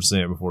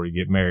 100% before you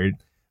get married.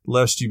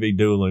 Lest you be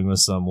dueling with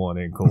someone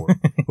in court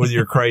with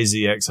your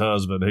crazy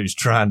ex-husband who's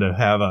trying to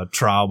have a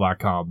trial by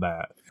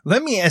combat.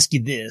 Let me ask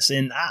you this,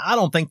 and I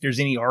don't think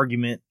there's any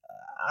argument.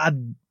 I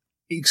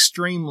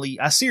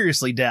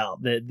seriously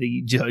doubt that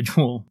the judge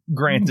will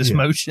grant this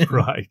motion.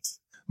 Right.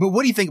 But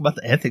what do you think about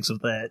the ethics of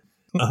that?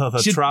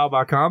 A trial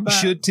by combat?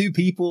 Should two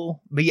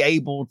people be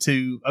able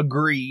to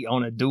agree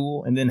on a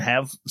duel and then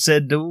have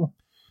said duel?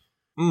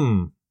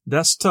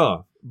 That's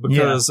tough.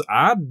 Because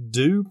I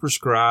do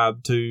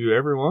prescribe to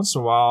every once in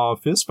a while, a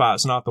fist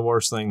fight's not the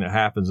worst thing that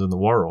happens in the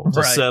world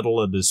to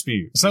settle a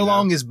dispute. So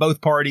long as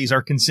both parties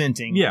are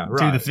consenting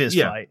to the fist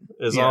fight.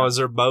 As long as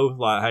they're both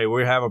like, hey,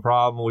 we have a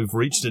problem. We've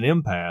reached an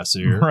impasse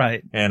here.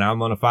 Right. And I'm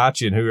going to fight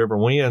you, and whoever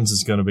wins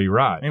is going to be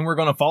right. And we're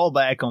going to fall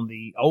back on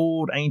the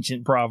old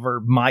ancient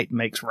proverb, might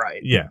makes right.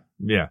 Yeah.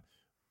 Yeah.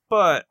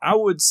 But I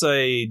would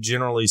say,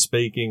 generally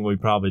speaking, we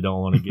probably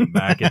don't want to get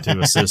back into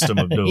a system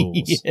of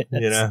duels. Yes.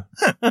 You know,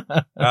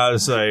 I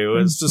would say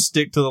let's just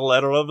stick to the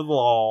letter of the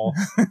law.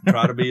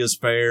 Try to be as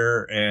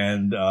fair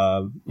and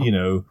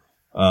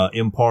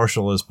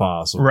impartial as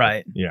possible.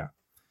 Right. Yeah.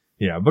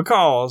 Yeah,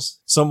 because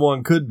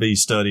someone could be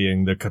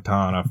studying the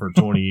katana for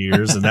 20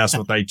 years, and that's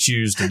what they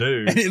choose to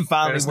do. And it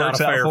finally it's works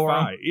not a out fair for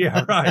fight.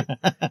 Yeah, right.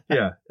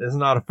 Yeah, it's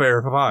not a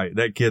fair fight.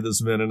 That kid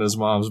that's been in his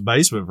mom's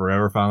basement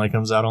forever finally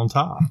comes out on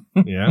top.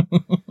 Yeah.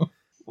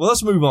 Well,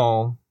 let's move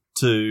on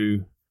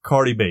to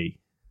Cardi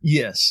B.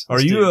 Yes. Are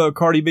you a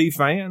Cardi B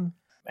fan?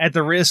 At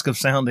the risk of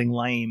sounding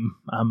lame,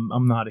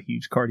 I'm not a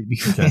huge Cardi B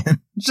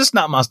fan. It's just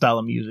not my style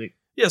of music.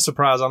 Yeah,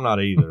 surprise, I'm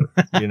not either.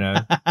 You know,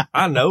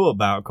 I know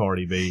about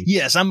Cardi B.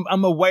 Yes, I'm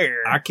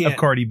aware I can't of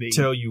Cardi B.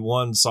 tell you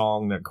one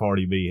song that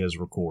Cardi B has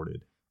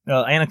recorded.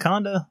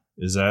 Anaconda?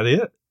 Is that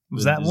it?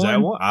 Was that Is one? that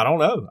one? I don't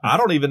know. I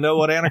don't even know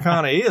what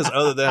Anaconda is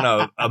other than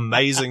an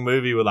amazing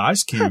movie with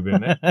Ice Cube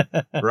in it.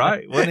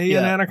 Right? Wasn't he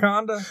in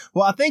Anaconda?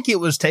 Well, I think it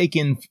was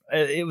taken,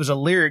 it was a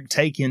lyric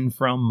taken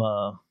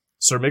from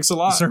Sir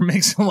Mix-a-Lot. Sir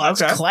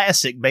Mix-a-Lot's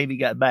classic Baby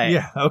Got Back.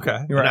 Yeah, okay.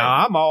 Right.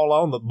 Now, I'm all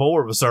on the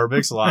board with Sir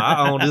Mix-a-Lot.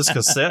 I own this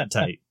cassette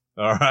tape.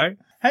 All right?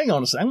 Hang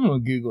on a second. I'm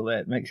going to Google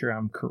that, make sure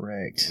I'm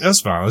correct.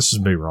 That's fine. Let's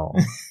just be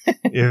wrong.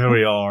 Here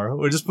we are.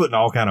 We're just putting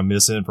all kind of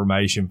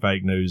misinformation,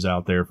 fake news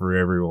out there for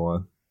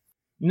everyone.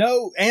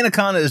 No,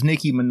 Anaconda is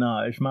Nicki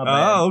Minaj. My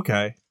bad. Oh,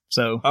 okay.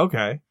 So.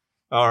 Okay.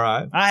 All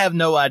right. I have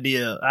no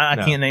idea. I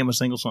can't name a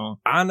single song.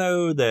 I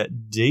know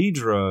that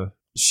Deidre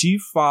she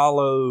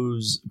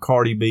follows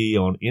Cardi B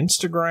on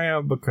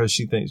Instagram because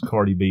she thinks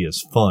Cardi B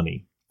is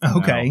funny.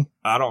 Okay.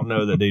 Now, I don't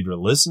know that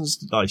Deidre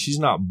listens. Like, she's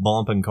not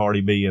bumping Cardi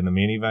B in the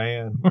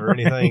minivan or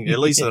anything, at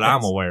least that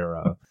I'm aware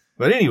of.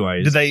 But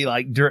anyways. Do they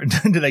do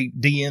they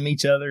DM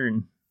each other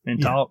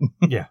and talk?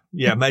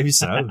 Yeah, maybe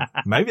so.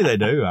 Maybe they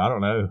do. I don't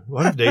know.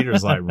 What if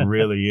Deidre's like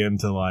really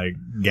into like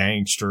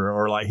gangster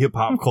or like hip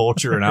hop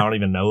culture and I don't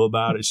even know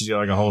about it? She's got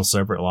like a whole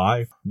separate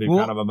life. It'd be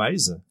kind of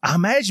amazing. I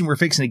imagine we're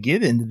fixing to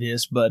get into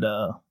this, but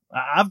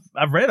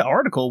I've read an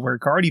article where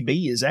Cardi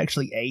B is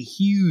actually a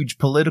huge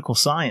political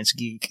science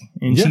geek,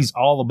 and she's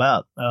all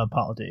about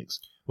politics.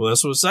 Well,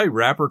 that's what I say.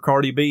 Rapper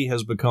Cardi B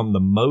has become the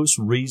most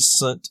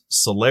recent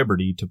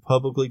celebrity to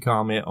publicly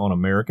comment on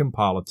American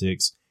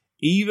politics,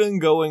 even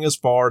going as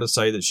far to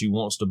say that she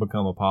wants to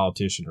become a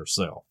politician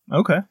herself.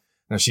 Okay.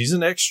 Now, she's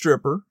an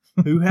ex-stripper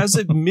who has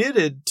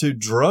admitted to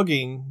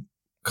drugging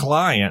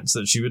clients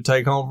that she would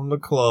take home from the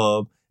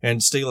club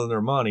and stealing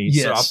their money.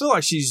 Yes. So I feel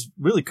like she's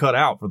really cut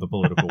out for the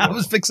political world. I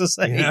was fixing to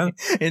say,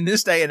 in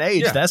this day and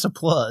age, that's a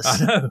plus.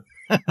 I know.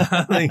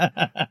 I think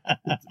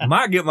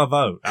might get my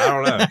vote. I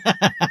don't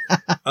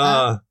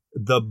know.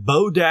 The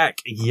Bodak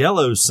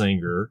Yellow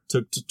singer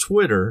took to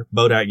Twitter.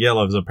 Bodak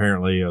Yellow is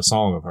apparently a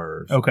song of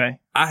hers. Okay.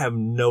 I have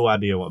no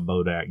idea what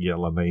Bodak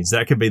Yellow means.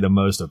 That could be the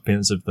most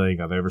offensive thing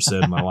I've ever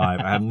said in my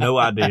life. I have no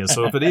idea.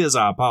 So if it is,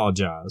 I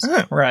apologize.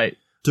 Right.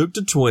 Took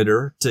to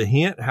Twitter to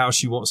hint how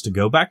she wants to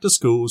go back to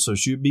school so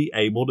she'd be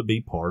able to be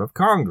part of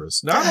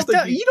Congress. Now, I don't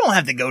think you don't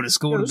have to go to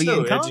school to be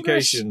in Congress.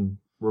 Education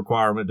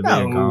requirement to be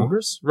in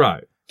Congress.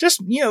 Right.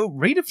 Just,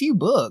 read a few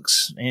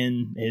books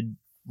and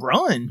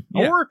run.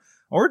 Yeah.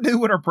 Or do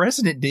what our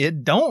president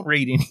did. Don't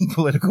read any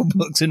political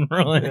books and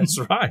run. That's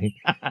right.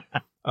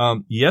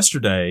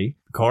 Yesterday,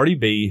 Cardi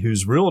B,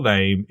 whose real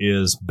name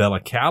is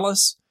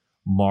Bellicalis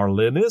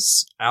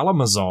Marlinis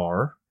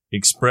Alamazar,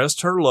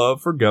 expressed her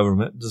love for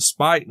government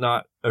despite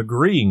not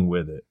agreeing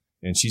with it.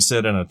 And she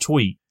said in a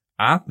tweet,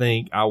 "I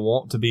think I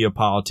want to be a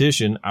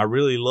politician. I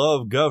really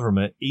love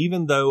government,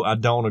 even though I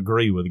don't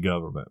agree with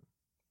government."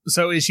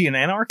 So is she an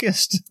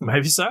anarchist?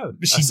 Maybe so.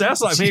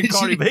 Sounds like me and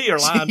Cardi B are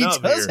lined up here. She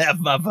does have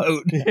my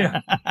vote. Yeah.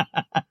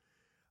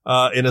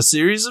 In a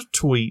series of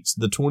tweets,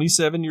 the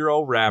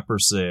 27-year-old rapper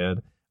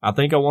said, "I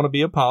think I want to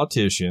be a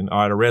politician." All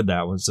right, I read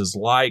that one. It says,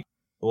 like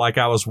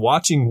I was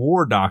watching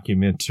war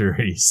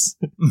documentaries.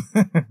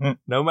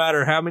 No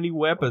matter how many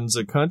weapons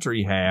a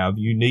country have,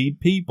 you need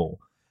people.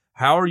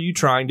 How are you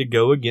trying to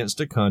go against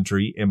a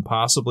country and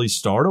possibly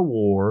start a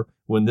war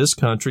when this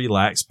country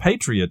lacks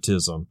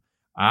patriotism?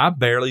 I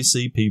barely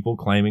see people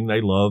claiming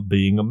they love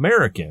being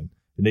American.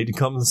 They need to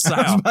come to the South.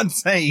 I was about to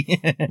say.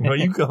 Well,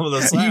 you come to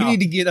the South. You need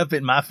to get up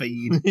in my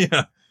feed.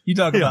 Yeah. You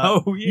talk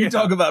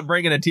about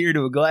bringing a tear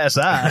to a glass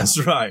eye.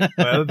 That's right.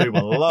 Well,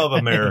 people love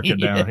America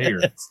down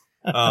here.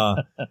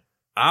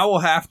 I will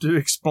have to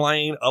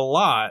explain a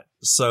lot,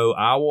 so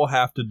I will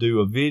have to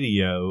do a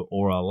video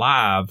or a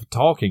live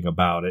talking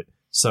about it.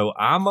 So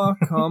I'm going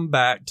to come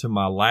back to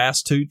my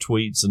last two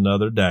tweets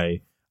another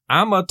day.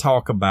 I'm going to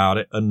talk about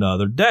it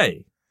another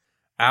day.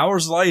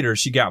 Hours later,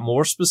 she got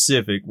more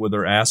specific with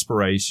her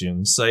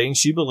aspirations, saying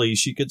she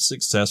believes she could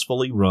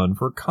successfully run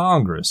for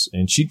Congress.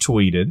 And she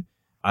tweeted,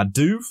 "I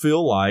do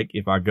feel like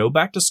if I go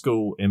back to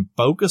school and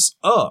focus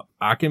up,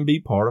 I can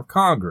be part of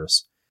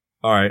Congress."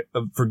 All right.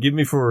 Forgive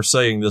me for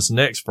saying this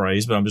next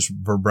phrase, but I'm just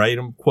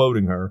verbatim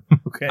quoting her.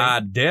 Okay.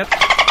 "I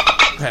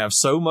have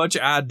so much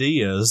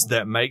ideas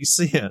that make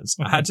sense.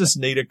 I just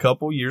need a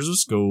couple years of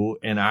school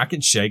and I can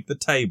shake the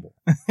table."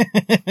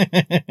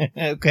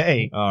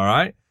 Okay. All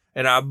right.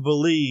 And I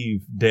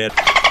believe dead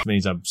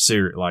means I'm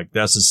serious. Like,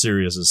 that's as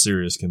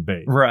serious can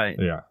be. Right.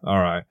 Yeah. All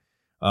right.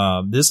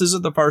 This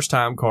isn't the first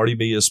time Cardi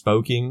B is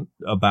speaking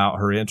about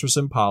her interest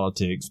in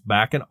politics.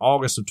 Back in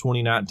August of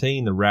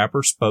 2019, the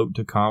rapper spoke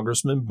to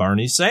Congressman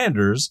Bernie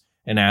Sanders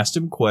and asked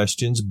him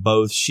questions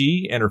both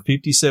she and her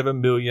 57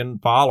 million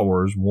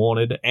followers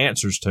wanted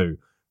answers to.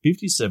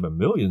 57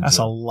 million? That's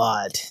a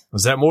lot.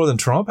 Is that more than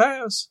Trump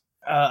has?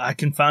 I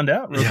can find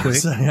out real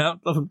quick.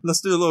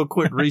 Let's do a little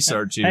quick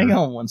research here. Hang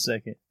on one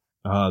second.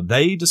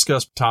 They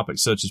discussed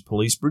topics such as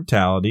police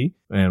brutality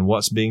and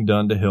what's being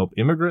done to help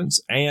immigrants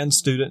and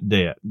student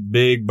debt.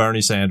 Big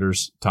Bernie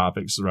Sanders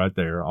topics right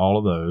there, all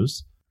of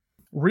those.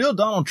 Real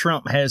Donald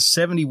Trump has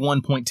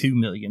 71.2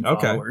 million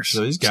followers.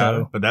 So he's got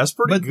it. But that's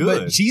pretty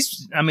good. But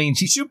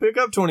she'll pick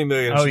up 20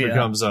 million if she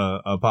becomes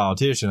a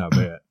politician, I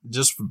bet.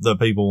 Just for the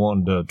people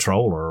wanting to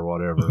troll her or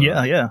whatever.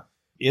 Yeah, yeah.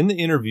 In the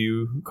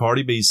interview,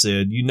 Cardi B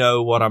said,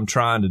 what I'm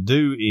trying to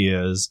do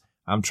is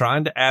I'm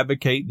trying to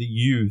advocate the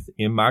youth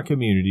in my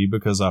community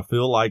because I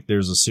feel like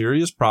there's a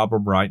serious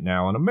problem right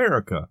now in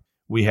America.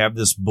 We have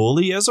this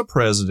bully as a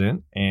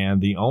president, and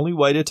the only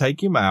way to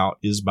take him out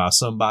is by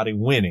somebody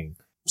winning.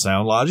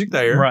 Sound logic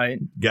there. Right.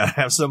 Got to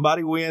have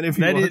somebody win if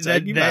you want to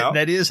take him out.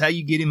 That is how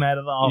you get him out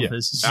of the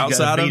office. Yeah. You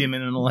got to beat him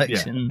in an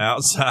election. Yeah.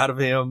 Outside of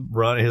him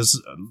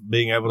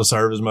being able to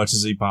serve as much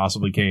as he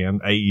possibly can,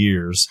 8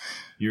 years.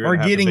 Or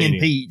getting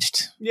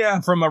impeached.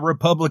 Yeah. From a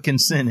Republican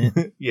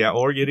Senate. Yeah,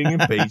 or getting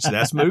impeached.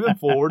 That's moving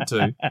forward,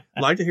 too. I'd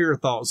like to hear your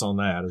thoughts on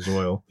that as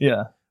well.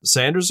 Yeah.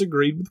 Sanders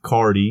agreed with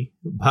Cardi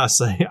by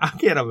saying, I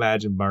can't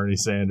imagine Bernie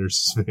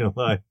Sanders being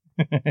like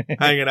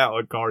hanging out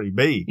with Cardi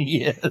B.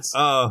 Yes.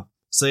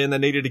 Saying they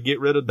needed to get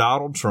rid of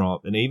Donald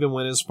Trump and even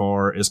went as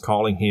far as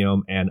calling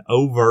him an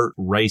overt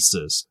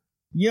racist.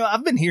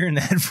 I've been hearing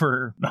that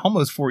for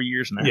almost 4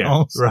 years now.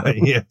 Yeah, so right,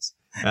 yes.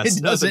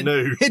 That's nothing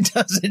new. It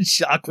doesn't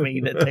shock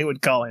me that they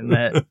would call him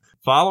that.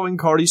 Following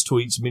Cardi's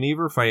tweets, many of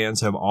her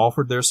fans have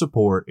offered their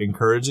support,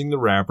 encouraging the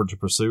rapper to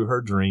pursue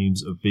her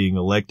dreams of being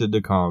elected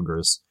to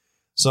Congress.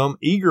 Some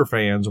eager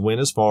fans went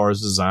as far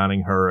as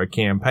designing her a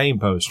campaign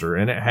poster,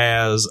 and it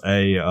has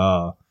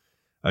a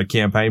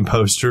campaign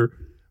poster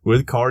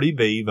with Cardi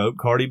B, vote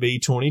Cardi B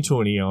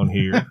 2020 on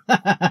here.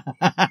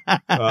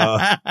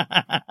 I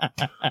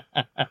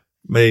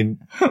mean,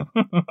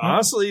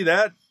 honestly,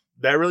 that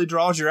really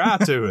draws your eye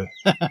to it.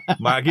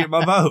 Might get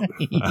my vote.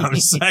 I'm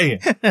just saying.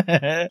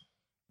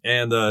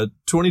 And the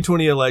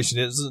 2020 election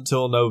isn't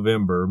until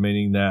November,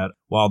 meaning that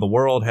while the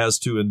world has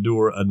to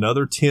endure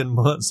another 10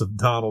 months of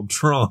Donald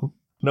Trump,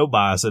 no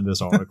bias in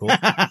this article,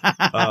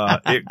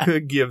 it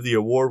could give the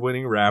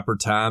award-winning rapper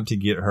time to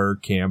get her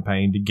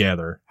campaign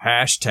together.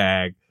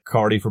 Hashtag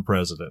Cardi for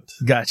president.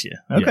 Gotcha.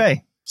 Okay.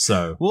 Yeah.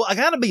 So, well, I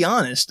got to be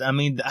honest. I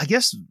mean, I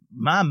guess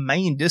my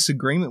main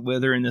disagreement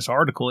with her in this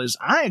article is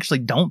I actually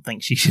don't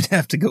think she should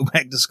have to go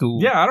back to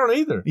school. Yeah, I don't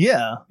either.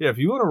 Yeah. Yeah, if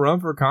you want to run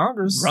for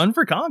Congress. Run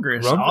for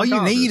Congress. All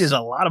you need is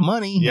a lot of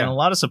money and a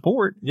lot of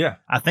support. Yeah.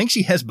 I think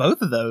she has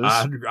both of those.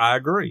 I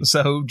agree.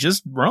 So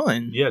just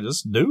run. Yeah,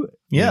 just do it.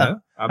 Yeah. You know?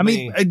 I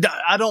mean,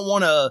 I don't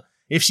want to,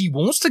 if she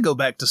wants to go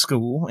back to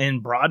school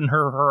and broaden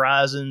her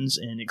horizons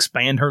and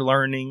expand her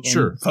learning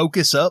and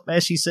focus up,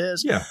 as she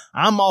says,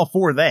 I'm all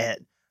for that.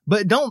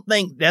 But don't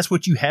think that's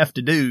what you have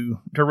to do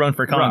to run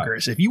for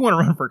Congress. Right. If you want to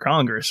run for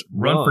Congress,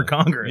 run for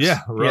Congress. Yeah,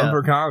 run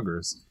for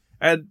Congress.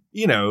 And,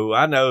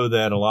 I know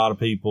that a lot of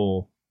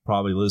people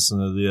probably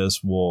listening to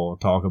this will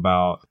talk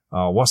about,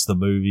 what's the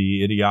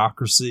movie,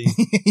 Idiocracy,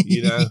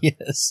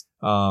 Yes.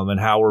 And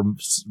how we're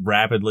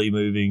rapidly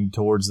moving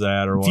towards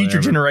that or whatever. Future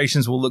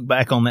generations will look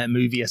back on that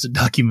movie as a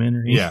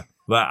documentary. Yeah.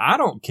 But I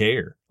don't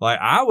care. Like,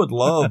 I would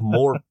love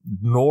more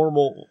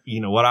normal,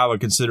 what I would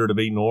consider to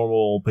be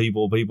normal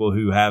people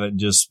who haven't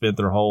just spent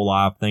their whole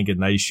life thinking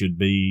they should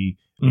be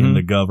in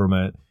the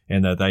government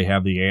and that they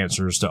have the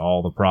answers to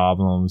all the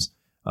problems.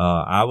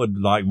 I would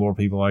like more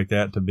people like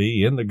that to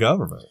be in the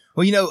government.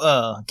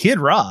 Well,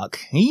 Kid Rock,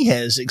 he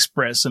has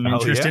expressed some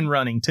interest in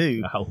running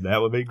too. Oh, that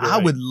would be great. I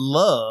would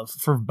love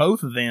for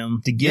both of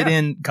them to get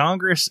in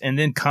Congress and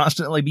then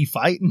constantly be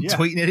fighting,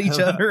 tweeting at each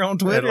other on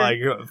Twitter.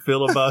 And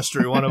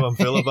filibustering, one of them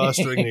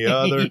filibustering the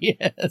other.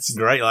 Yes. It's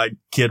great. Like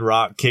Kid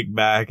Rock kicked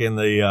back in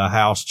the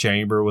House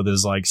chamber with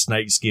his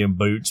snakeskin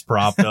boots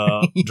propped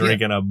up,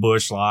 drinking a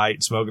Busch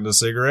Light, smoking a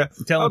cigarette.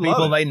 Telling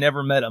people they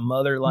never met a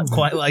mother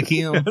quite like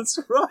him. That's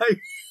right.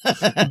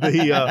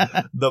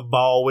 The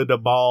ball with the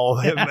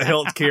ball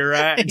healthcare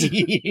act. That'd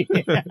be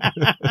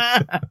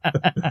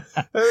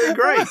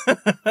great.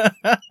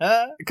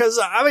 Because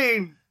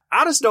I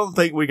just don't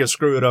think we can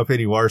screw it up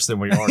any worse than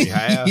we already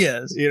have.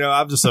 Yes.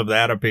 I'm just of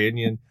that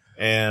opinion.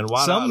 And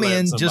why some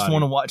men just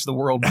want to watch the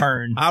world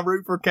burn. I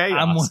root for chaos.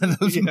 I'm one of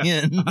those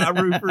men. I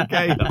root for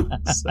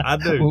chaos. I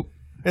do.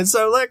 And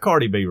so let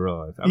Cardi B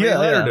run. Let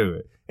her do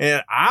it.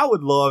 And I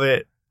would love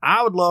it.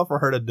 I would love for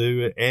her to do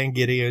it and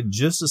get in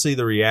just to see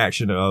the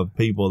reaction of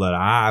people that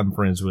I'm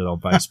friends with on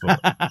Facebook.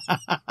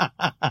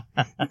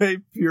 They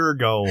pure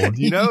gold,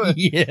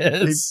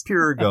 Yes. They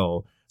pure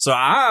gold. So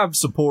I'm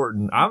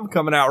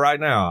coming out right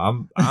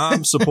now.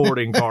 I'm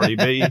supporting Cardi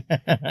B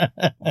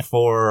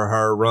for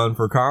her run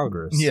for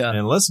Congress. Yeah.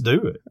 And let's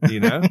do it,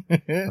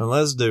 and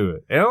let's do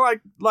it. And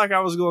like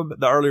I was going,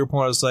 the earlier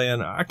point I was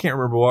saying, I can't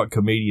remember what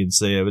comedian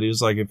said, but he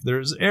was like, if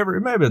there's ever,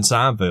 it may have been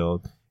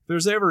Seinfeld,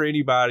 there's ever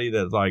anybody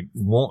that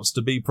wants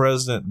to be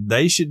president,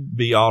 they should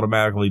be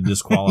automatically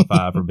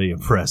disqualified for being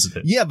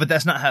president. Yeah, but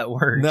that's not how it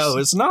works. No,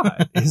 it's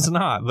not. It's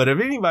not. But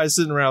if anybody's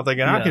sitting around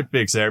thinking, I can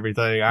fix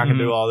everything, I can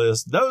do all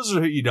this, those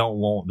are who you don't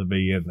want to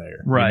be in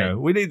there. Right.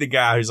 We need the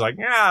guy who's like,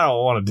 I don't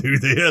want to do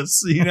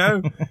this,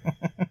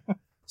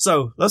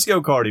 So let's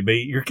go, Cardi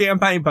B. Your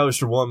campaign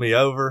poster won me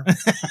over.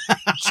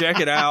 Check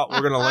it out.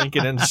 We're going to link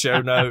it in the show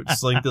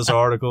notes. Link this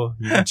article.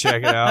 You can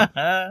check it out.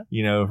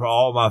 For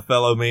all my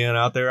fellow men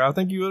out there, I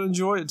think you will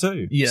enjoy it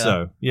too. Yeah.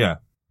 So, yeah.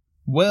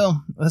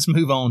 Well, let's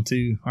move on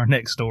to our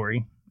next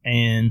story.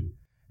 And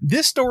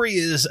this story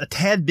is a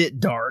tad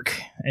bit dark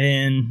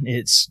and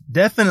it's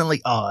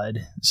definitely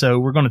odd. So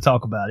we're going to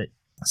talk about it.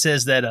 It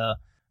says that a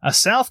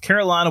South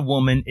Carolina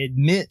woman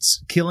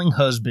admits killing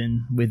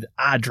husband with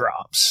eye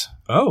drops.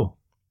 Oh.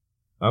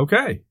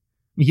 Okay.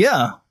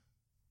 Yeah.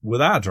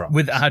 With eye drops.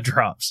 With eye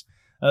drops.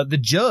 The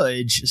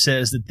judge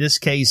says that this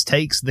case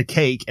takes the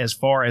cake as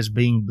far as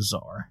being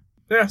bizarre.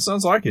 Yeah,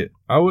 sounds like it.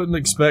 I wouldn't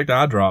expect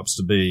eye drops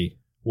to be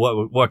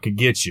what could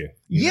get you.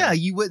 Yeah,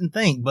 you wouldn't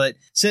think, but it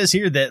says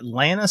here that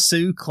Lana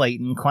Sue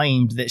Clayton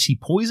claimed that she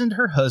poisoned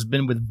her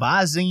husband with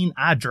Visine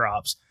eye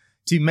drops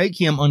to make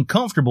him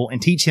uncomfortable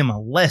and teach him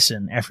a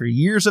lesson after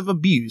years of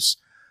abuse.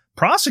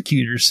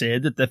 Prosecutors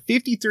said that the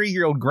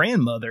 53-year-old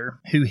grandmother,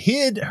 who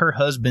hid her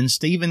husband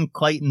Stephen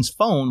Clayton's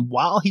phone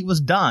while he was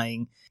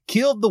dying,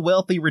 killed the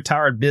wealthy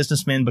retired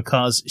businessman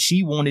because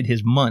she wanted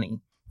his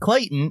money.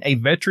 Clayton, a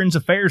Veterans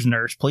Affairs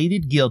nurse,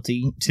 pleaded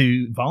guilty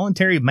to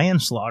voluntary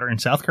manslaughter in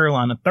South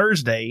Carolina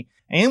Thursday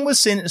and was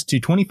sentenced to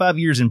 25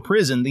 years in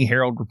prison, the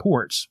Herald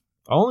reports.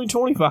 Only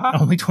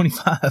 25? Only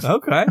 25.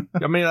 Okay.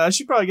 I mean,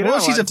 she probably get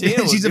out she's like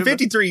 10. She's a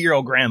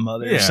 53-year-old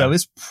grandmother, so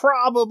it's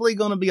probably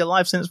going to be a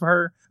life sentence for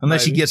her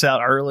unless she gets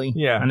out early.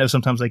 Yeah. I know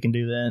sometimes they can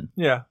do that.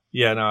 Yeah.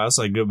 Yeah, no, that's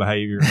like good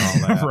behavior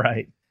and all that.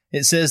 Right.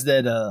 It says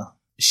that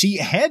she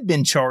had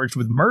been charged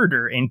with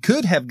murder and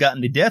could have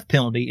gotten the death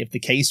penalty if the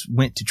case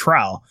went to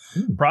trial.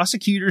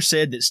 Prosecutors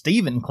said that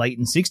Stephen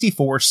Clayton,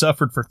 64,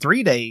 suffered for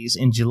 3 days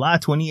in July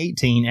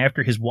 2018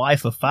 after his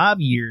wife of 5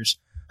 years,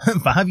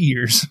 5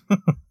 years.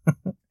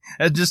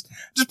 Just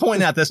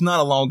point out that's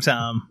not a long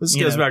time. This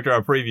goes back to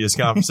our previous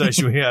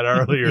conversation we had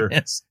earlier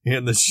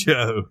in the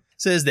show.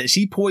 Says that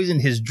she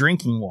poisoned his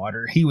drinking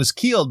water. He was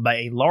killed by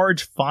a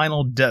large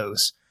final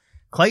dose.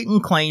 Clayton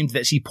claimed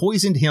that she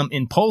poisoned him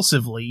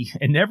impulsively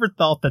and never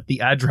thought that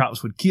the eye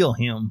drops would kill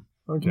him.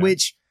 Okay.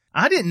 Which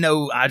I didn't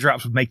know eye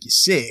drops would make you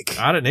sick.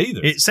 I didn't either.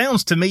 It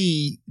sounds to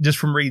me, just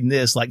from reading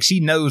this, like she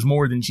knows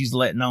more than she's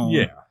letting on.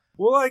 Yeah.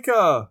 Well, like,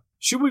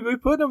 should we be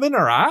putting them in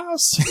our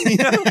eyes? You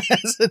know?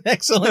 That's an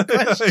excellent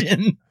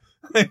question.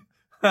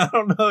 I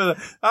don't know.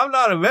 I'm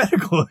not a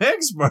medical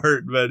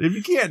expert, but if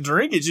you can't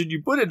drink it, should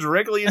you put it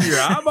directly into your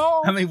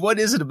eyeball? I mean, what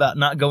is it about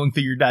not going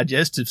through your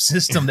digestive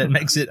system that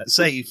makes it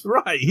safe?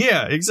 Right.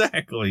 Yeah,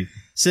 exactly.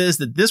 Says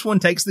that this one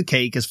takes the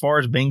cake as far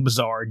as being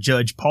bizarre.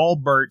 Judge Paul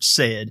Birch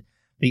said,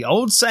 the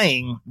old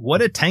saying,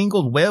 what a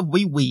tangled web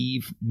we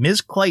weave, Miss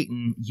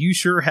Clayton, you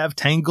sure have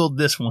tangled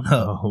this one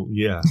up. Oh,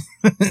 yeah.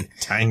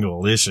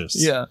 Tanglelicious.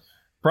 Yeah.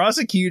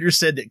 Prosecutors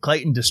said that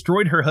Clayton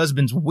destroyed her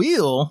husband's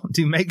will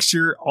to make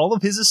sure all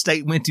of his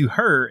estate went to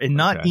her and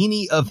not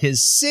any of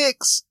his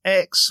 6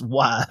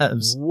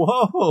 ex-wives.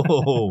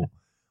 Whoa.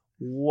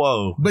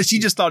 Whoa. But she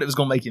just thought it was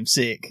going to make him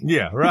sick.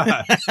 Yeah,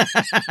 right.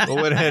 Well,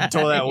 went ahead and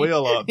tore that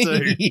will up,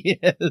 too.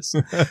 Yes.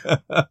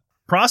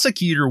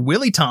 Prosecutor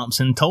Willie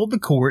Thompson told the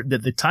court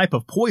that the type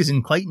of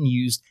poison Clayton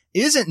used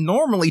isn't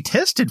normally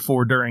tested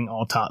for during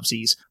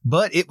autopsies,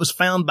 but it was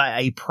found by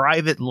a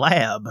private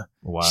lab.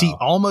 Wow. She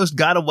almost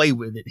got away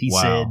with it, he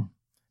said.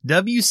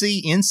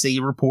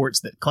 WCNC reports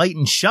that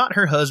Clayton shot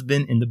her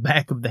husband in the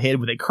back of the head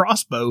with a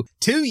crossbow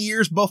 2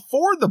 years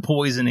before the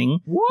poisoning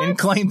and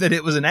claimed that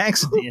it was an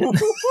accident.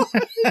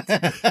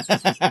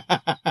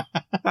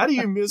 How do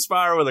you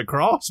misfire with a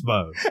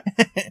crossbow?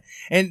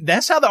 And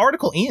that's how the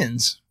article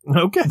ends.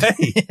 Okay.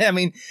 I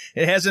mean,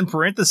 it has in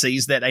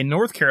parentheses that a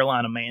North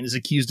Carolina man is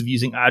accused of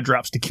using eye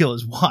drops to kill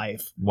his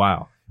wife.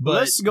 Wow.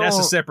 But that's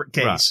a separate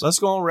case. Right. Let's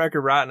go on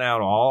record right now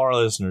to all our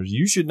listeners.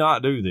 You should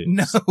not do this.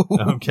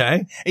 No.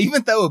 Okay.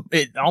 Even though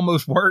it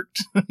almost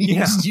worked,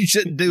 you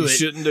shouldn't do it. You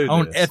shouldn't do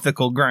on this.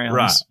 Ethical grounds.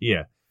 Right.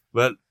 Yeah.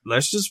 But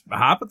let's just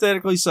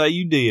hypothetically say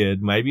you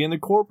did. Maybe in the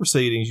court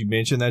proceedings, you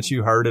mentioned that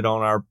you heard it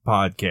on our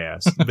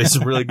podcast. It'd be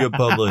some really good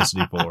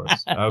publicity for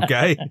us.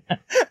 Okay?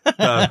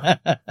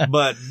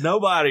 But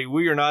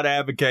we are not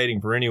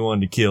advocating for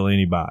anyone to kill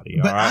anybody.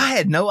 But all right? I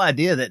had no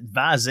idea that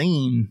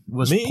Visine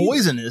was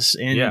poisonous.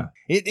 And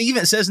it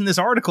even says in this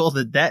article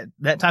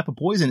that type of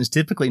poison is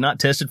typically not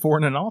tested for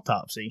in an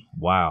autopsy.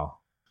 Wow.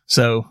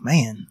 So,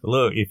 man.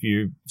 Look, if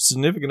your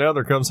significant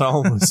other comes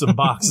home with some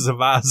boxes of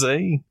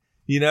Visine,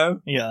 you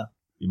know? Yeah.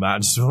 You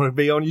might just want to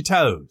be on your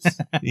toes.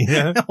 You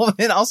know? Well,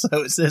 then also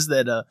it says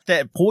that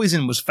that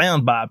poison was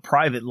found by a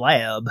private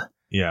lab.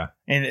 Yeah.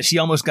 And that she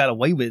almost got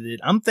away with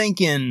it. I'm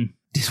thinking,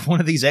 did one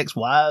of these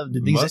ex-wives,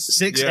 did these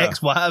 6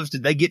 ex-wives,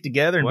 did they get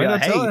together and be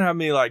like, hey. Telling how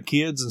many like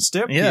kids and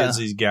stepkids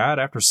he's got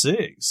after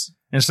 6.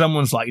 And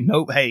someone's like,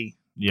 nope, hey,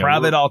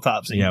 private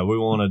autopsy. Yeah, we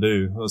want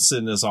to let's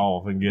send this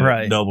off and get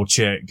it double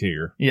checked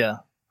here. Yeah.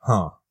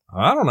 Huh.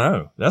 I don't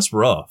know. That's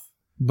rough.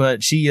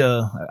 But she,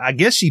 I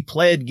guess she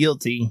pled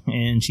guilty,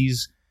 and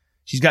she's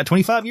got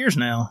 25 years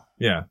now.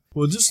 Yeah.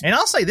 Well, and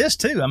I'll say this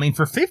too. I mean,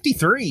 for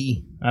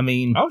 53, I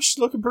mean, she's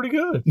looking pretty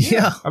good.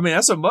 Yeah. I mean,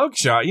 that's a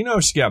mugshot. You know,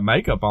 she got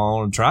makeup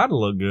on and trying to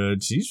look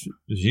good. She's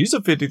a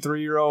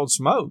 53-year-old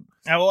smoke.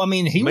 Well, I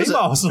mean, he was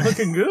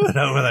looking good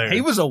over there.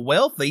 He was a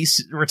wealthy,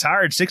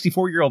 retired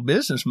 64-year-old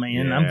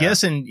buissman. Yeah. I'm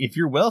guessing if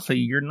you're wealthy,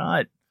 you're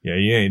not. Yeah,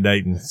 you ain't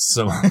dating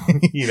some, got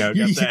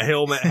that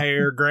helmet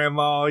hair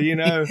grandma, you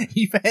know.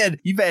 You've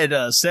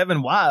had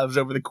 7 wives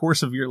over the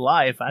course of your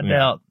life. I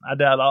doubt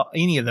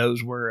any of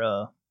those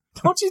were.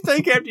 Don't you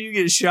think after you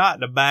get shot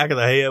in the back of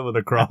the head with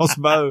a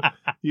crossbow,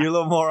 you're a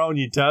little more on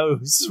your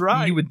toes,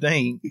 right? You would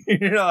think.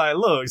 You're like,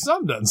 look,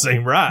 something doesn't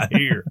seem right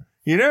here.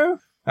 You know?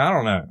 I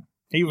don't know.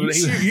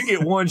 You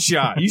get one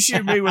shot. You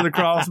shoot me with a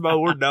crossbow,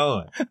 we're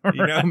done. Right.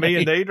 You know, me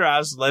and Deidre, I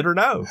just let her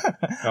know.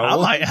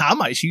 I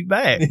might shoot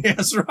back.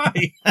 That's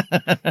right.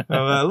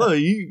 Look,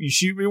 you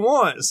shoot me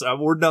once,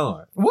 we're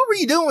done. What were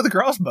you doing with a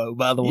crossbow,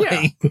 by the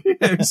way? Yeah,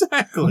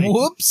 exactly.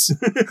 Whoops.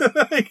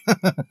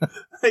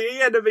 He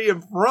had to be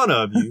in front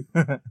of you.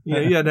 You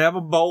know, you had to have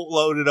a bolt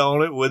loaded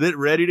on it with it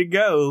ready to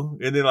go.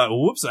 And then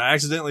whoops, I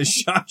accidentally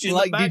shot you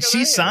in the back did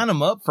she sign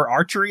him up for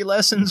archery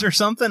lessons or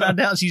something? I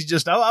doubt she's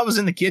just, I was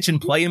in the kitchen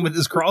playing with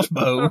this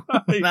crossbow.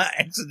 Right. And I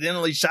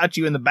accidentally shot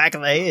you in the back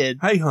of the head.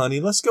 Hey,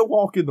 honey, let's go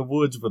walk in the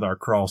woods with our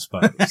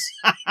crossbows.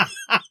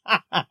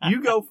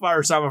 You go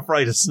first. I'm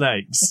afraid of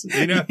snakes.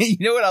 You know? You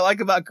know what I like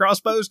about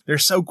crossbows? They're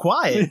so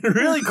quiet.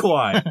 Really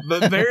quiet,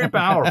 but very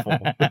powerful.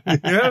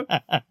 Yeah.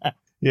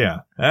 Yeah,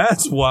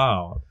 that's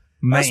wild.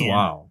 Man. That's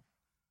wild.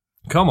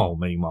 Come on,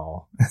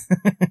 Meemaw.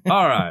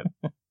 All right,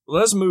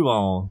 let's move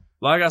on.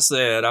 Like I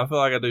said, I feel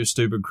like I do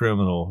stupid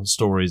criminal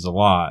stories a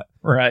lot.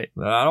 Right.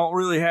 I don't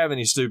really have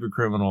any stupid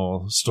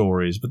criminal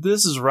stories, but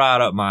this is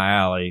right up my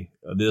alley,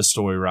 this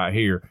story right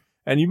here.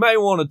 And you may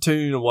want to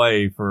tune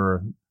away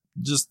for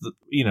just,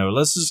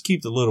 let's just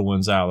keep the little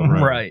ones out of the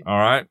room. Right. All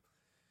right.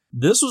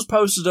 This was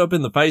posted up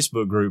in the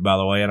Facebook group, by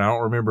the way, and I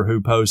don't remember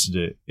who posted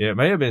it. It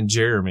may have been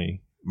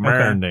Jeremy.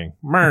 Mernding.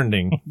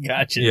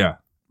 Gotcha. Yeah.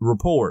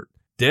 Report.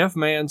 Deaf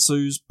man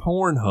sues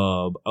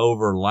Pornhub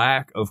over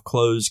lack of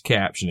closed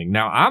captioning.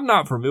 Now, I'm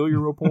not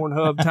familiar with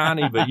Pornhub,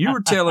 Tiny, but you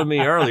were telling me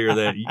earlier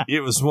that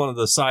it was one of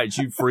the sites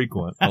you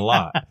frequent a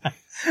lot.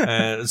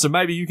 So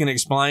maybe you can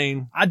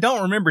explain. I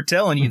don't remember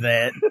telling you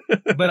that,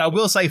 but I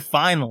will say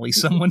finally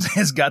someone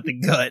has got the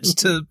guts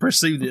to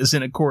pursue this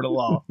in a court of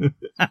law.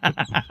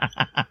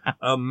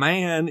 A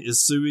man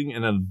is suing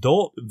an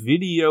adult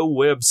video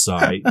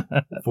website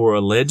for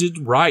alleged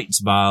rights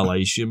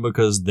violation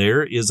because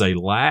there is a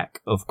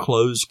lack of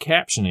closed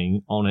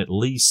captioning on at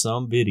least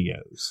some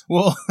videos.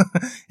 Well,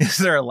 is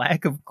there a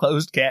lack of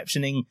closed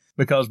captioning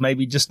because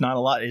maybe just not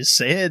a lot is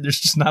said? There's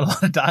just not a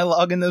lot of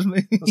dialogue in those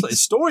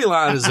movies.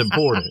 Storyline is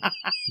important,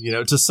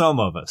 to some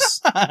of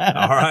us. All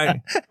right.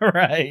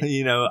 Right.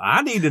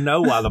 I need to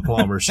know why the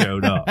plumber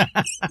showed up.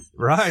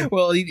 Right.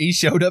 Well, he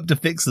showed up to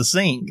fix the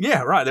sink.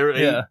 Yeah, right.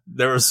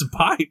 There was a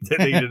pipe that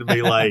needed to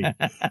be laid.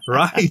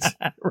 Right.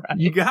 Right.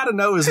 You got to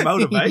know his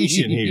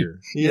motivation here.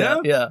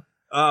 Yeah.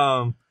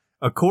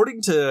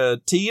 According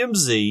to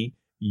TMZ,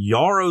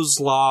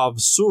 Yaroslav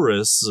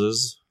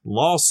Suris's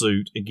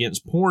lawsuit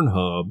against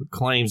Pornhub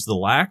claims the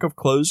lack of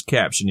closed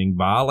captioning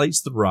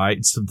violates the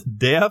rights of the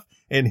deaf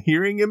and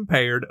hearing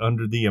impaired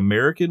under the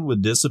American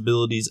with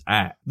Disabilities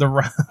Act.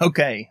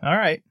 Okay. All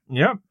right.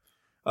 Yep.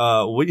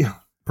 We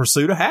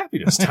pursuit of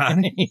happiness,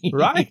 Tiny.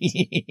 Right?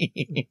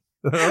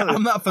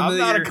 I'm not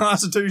familiar. I'm not a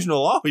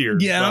constitutional lawyer.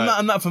 Yeah,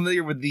 I'm not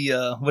familiar with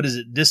the what is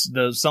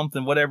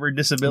it? Whatever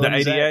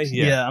disabilities. The ADA. Act.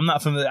 Yeah, I'm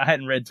not familiar. I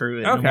hadn't read through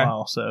it in a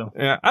while, so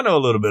yeah, I know a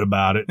little bit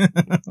about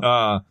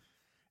it.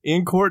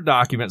 In court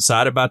documents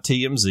cited by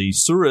TMZ,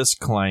 Suris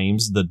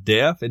claims the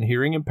deaf and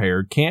hearing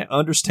impaired can't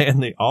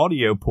understand the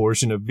audio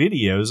portion of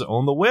videos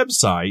on the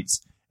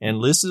websites and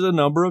listed a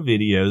number of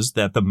videos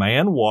that the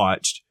man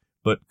watched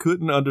but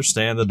couldn't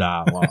understand the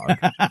dialogue.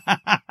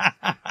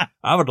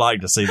 I would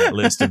like to see that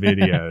list of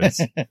videos.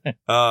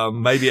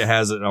 Maybe it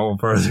has it on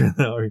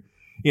further.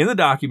 In the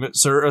document,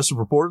 Suris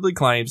reportedly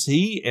claims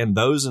he and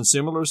those in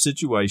similar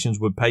situations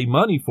would pay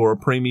money for a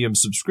premium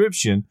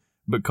subscription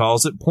but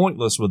calls it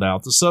pointless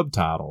without the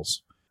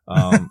subtitles.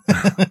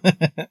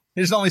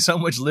 There's only so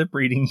much lip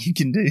reading you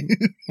can do.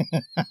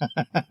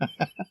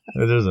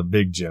 There's a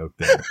big joke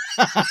there.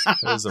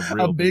 There's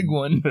a big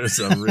one. There's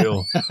a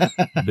real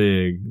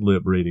big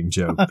lip reading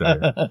joke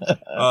there.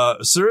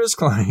 Suris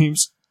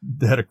claims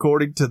that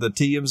according to the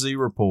TMZ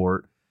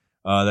report,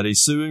 that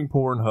he's suing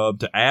Pornhub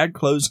to add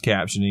closed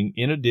captioning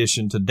in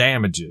addition to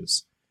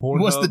damages.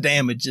 Pornhub, what's the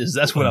damages?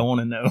 That's what I want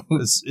to know.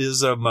 This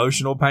is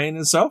emotional pain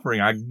and suffering.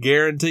 I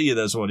guarantee you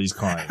that's what he's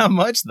claiming. How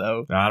much,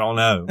 though? I don't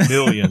know.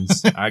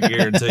 Millions. I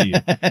guarantee you.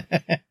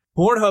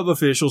 Pornhub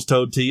officials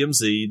told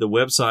TMZ the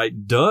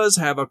website does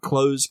have a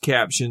closed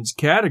captions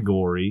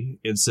category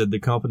and said the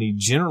company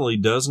generally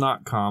does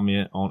not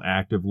comment on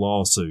active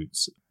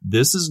lawsuits.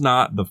 This is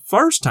not the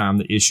first time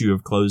the issue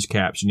of closed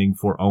captioning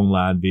for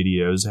online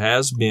videos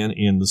has been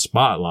in the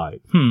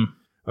spotlight.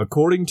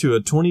 According to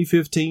a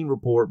 2015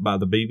 report by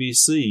the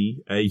BBC,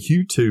 a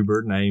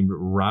YouTuber named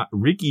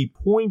Ricky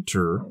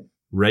Pointer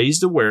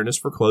raised awareness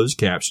for closed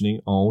captioning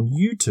on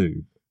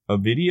YouTube. A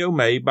video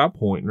made by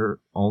Pointer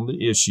on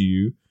the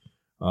issue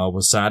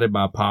was cited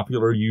by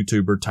popular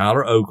YouTuber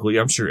Tyler Oakley.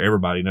 I'm sure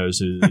everybody knows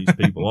who these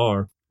people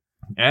are.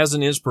 As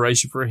an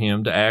inspiration for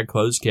him to add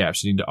closed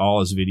captioning to all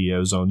his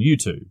videos on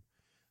YouTube.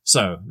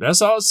 So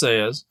that's all it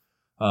says.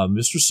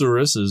 Mr.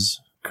 Suris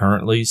is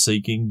currently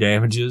seeking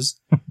damages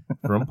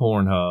from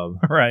Pornhub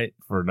right,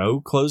 for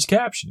no closed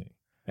captioning.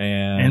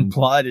 And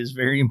plot is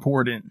very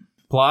important.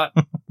 plot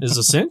is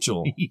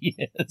essential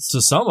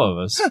to some of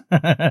us,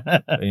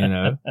 you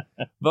know.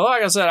 But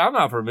like I said, I'm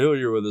not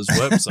familiar with this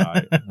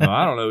website. No,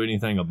 I don't know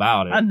anything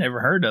about it. I'd never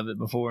heard of it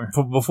before.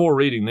 Before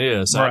reading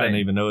this, Right. I didn't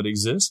even know it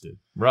existed.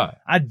 Right.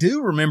 I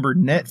do remember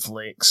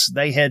Netflix.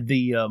 They had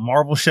the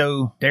Marvel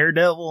show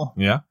Daredevil.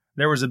 Yeah.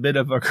 There was a bit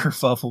of a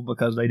kerfuffle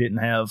because they didn't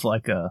have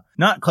like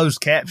not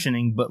closed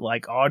captioning, but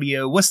like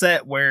audio. What's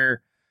that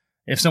where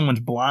if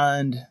someone's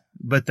blind,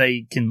 but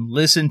they can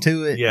listen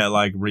to it? Yeah,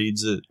 like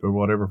reads it or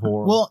whatever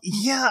for 'em. Well,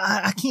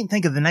 yeah, I can't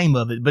think of the name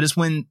of it, but it's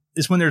when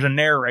there's a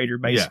narrator,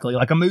 basically.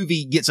 Like a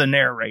movie gets a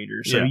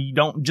narrator, so Yeah. you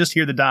don't just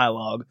hear the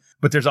dialogue,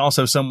 but there's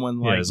also someone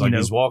like, yeah, it's like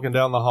he's walking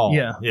down the hall.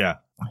 Yeah. Yeah.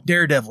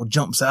 Daredevil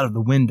jumps out of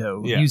the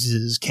window, Yeah. uses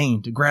his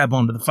cane to grab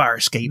onto the fire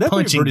escape, That'd be a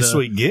punching pretty the...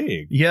 sweet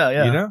gig. Yeah,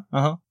 yeah. You know?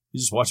 Uh-huh. You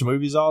just watch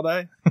movies all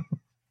day?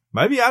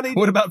 Maybe I need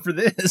What about for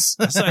this?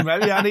 I say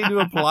maybe I need to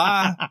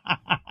apply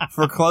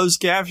for closed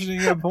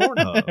captioning at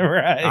Pornhub.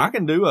 Right. I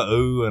can do a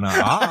ooh and a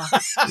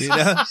ah, you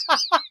know?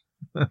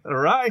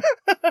 Right?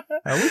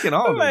 And we can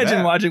all Imagine do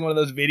that. watching one of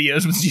those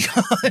videos with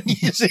John. You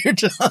just hear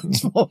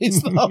John's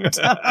voice the whole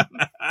time.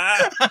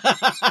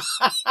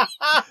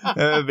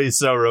 That would be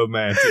so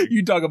romantic.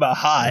 You talk about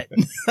hot.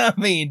 I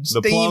mean,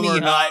 The steamy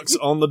plumber hot. knocks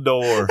on the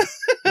door.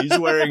 He's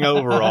wearing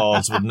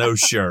overalls with no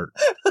shirt.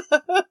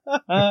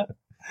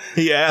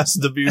 He asks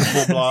the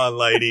beautiful blonde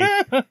lady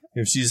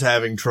if she's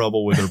having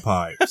trouble with her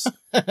pipes.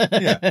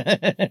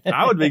 Yeah.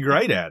 I would be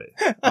great at it,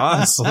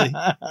 honestly.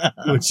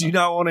 Would you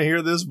not want to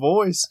hear this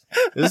voice?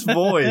 This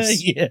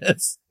voice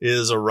Yes.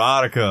 is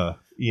erotica,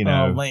 you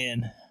Oh, know.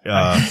 man.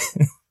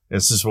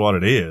 It's just what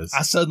it is.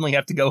 I suddenly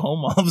have to go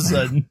home all of a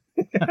sudden.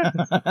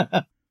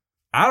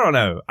 I don't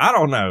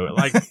know.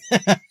 Like,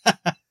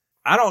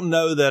 I don't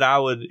know that I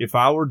would, if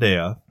I were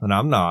deaf, and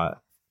I'm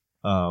not,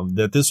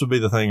 that this would be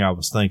the thing I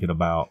was thinking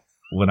about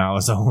when I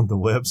was on the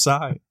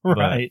website.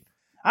 Right.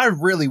 I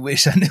really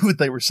wish I knew what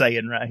they were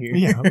saying right here. But,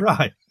 yeah,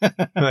 right.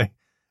 Like,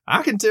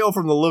 I can tell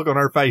from the look on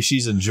her face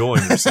she's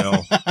enjoying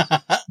herself.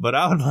 But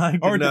I would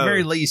like to Or at know. the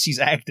very least, she's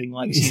acting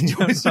like she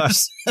enjoys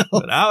herself.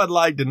 But I would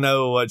like to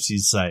know what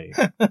she's saying.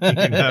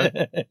 You know?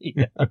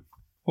 Yeah.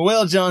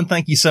 Well, John,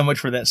 thank you so much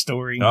for that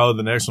story. Oh,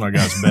 the next one I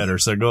got's better,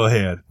 so go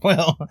ahead.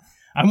 Well,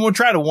 I'm going to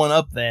try to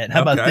one-up that.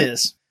 How about Okay.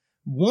 this?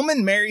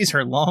 Woman marries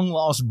her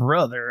long-lost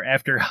brother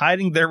after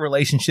hiding their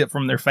relationship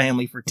from their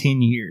family for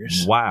 10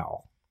 years.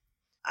 Wow.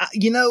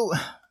 You know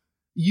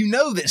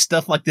that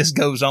stuff like this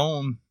goes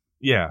on.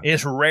 Yeah.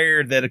 It's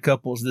rare that a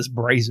couple's this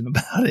brazen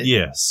about it.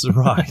 Yes,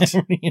 right.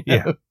 You know?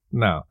 Yeah.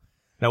 No.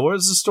 Now,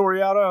 where's the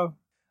story out of?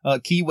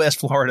 Key West,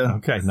 Florida.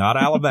 Okay, not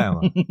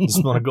Alabama.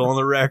 Just want to go on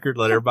the record,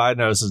 let everybody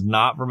know this is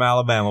not from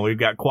Alabama. We've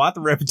got quite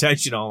the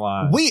reputation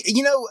online.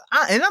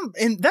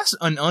 And that's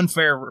an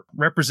unfair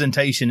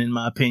representation, in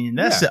my opinion.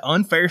 That's Yeah. an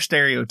unfair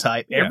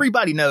stereotype. Yeah.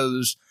 Everybody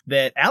knows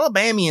that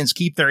Alabamians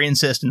keep their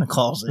incest in the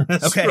closet.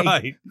 That's Okay.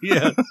 right.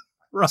 Yeah.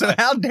 Right. So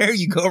how dare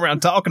you go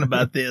around talking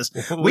about this?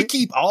 We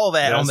keep all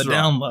that on the That's right.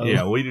 down low.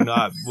 Yeah, we do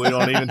not. We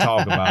don't even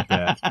talk about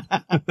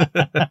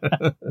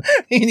that.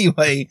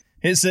 Anyway,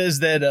 it says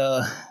that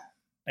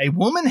a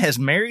woman has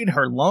married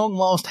her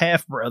long-lost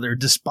half-brother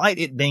despite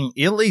it being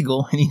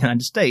illegal in the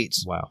United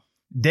States. Wow.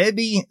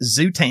 Debbie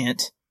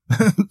Zutant,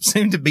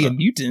 soon to be a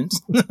mutant.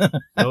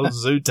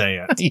 Those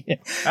Zootant. Yeah.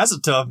 That's a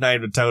tough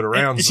name to tote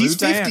around. She's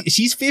Zootant.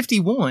 She's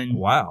 51.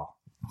 Wow.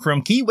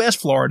 From Key West,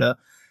 Florida,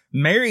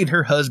 married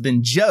her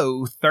husband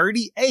Joe,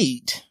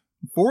 38,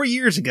 4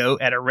 years ago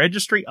at a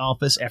registry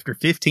office after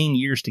 15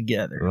 years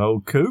together.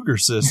 Oh, Cougar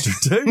sister,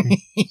 too.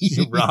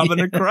 You're robbing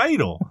a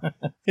cradle.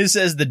 It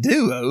says the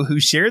duo, who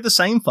share the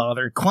same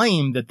father,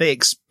 claimed that they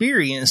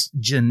experienced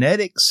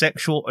genetic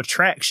sexual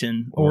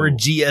attraction, or Whoa.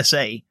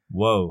 GSA.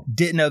 Whoa.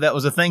 Didn't know that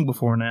was a thing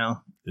before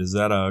now. Is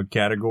that a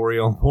category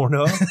on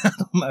Pornhub? I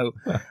don't know.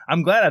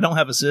 I'm glad I don't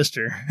have a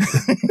sister.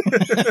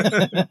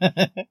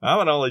 I'm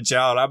an only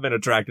child. I've been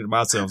attracted to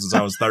myself since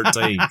I was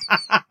 13.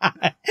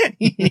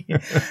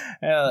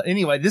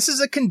 Anyway, this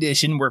is a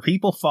condition where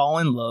people fall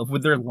in love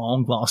with their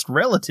long-lost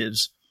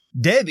relatives.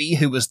 Debbie,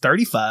 who was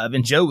 35,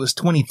 and Joe was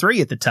 23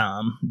 at the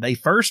time, they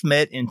first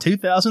met in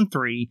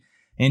 2003,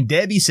 and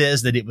Debbie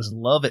says that it was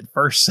love at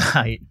first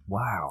sight.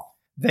 Wow.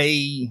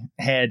 They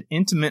had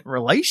intimate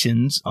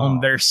relations on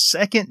their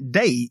second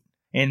date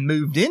and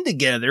moved in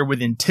together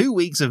within 2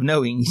 weeks of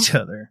knowing each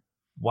other.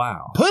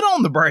 Wow. Put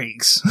on the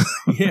brakes.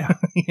 Yeah.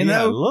 You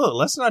know? Look,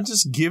 let's not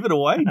just give it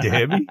away,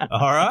 Debbie.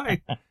 All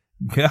right.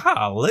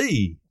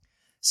 Golly.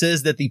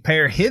 Says that the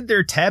pair hid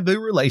their taboo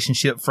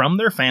relationship from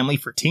their family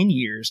for 10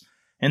 years,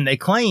 and they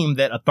claim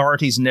that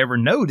authorities never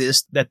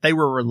noticed that they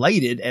were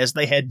related as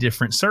they had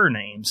different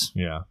surnames.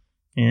 Yeah.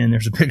 And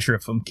there's a picture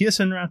of them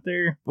kissing right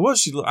there. What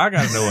she? I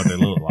got to know what they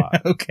look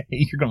like. Okay,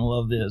 you're going to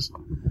love this.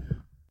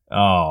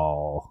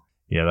 Oh,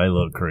 yeah, they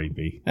look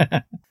creepy.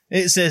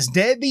 It says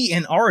Debbie,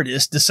 an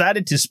artist,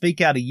 decided to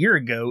speak out a year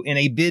ago in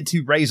a bid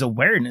to raise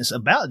awareness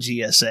about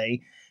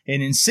GSA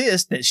and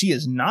insist that she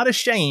is not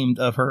ashamed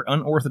of her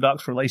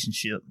unorthodox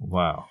relationship.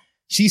 Wow.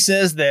 She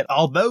says that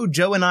although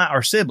Joe and I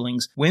are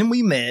siblings, when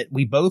we met,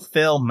 we both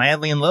fell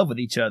madly in love with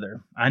each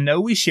other. I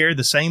know we share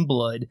the same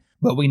blood,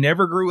 but we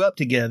never grew up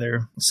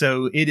together,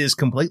 so it is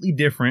completely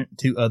different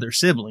to other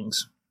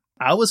siblings.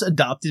 I was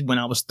adopted when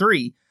I was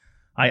 3.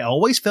 I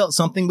always felt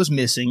something was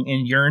missing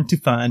and yearned to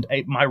find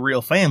my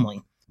real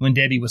family. When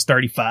Debbie was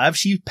 35,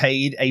 she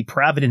paid a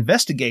private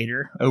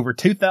investigator over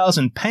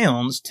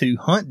 £2,000 to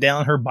hunt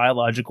down her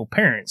biological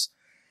parents.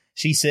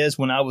 She says,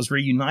 when I was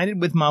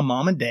reunited with my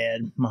mom and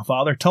dad, my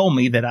father told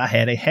me that I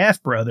had a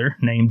half-brother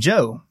named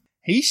Joe.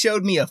 He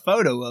showed me a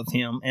photo of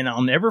him, and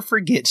I'll never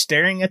forget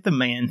staring at the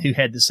man who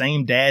had the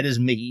same dad as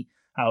me.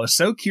 I was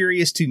so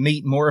curious to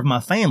meet more of my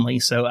family,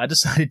 so I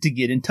decided to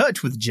get in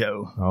touch with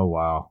Joe. Oh,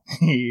 wow.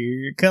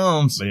 Here it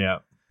comes. Yeah.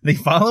 The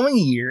following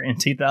year, in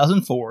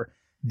 2004,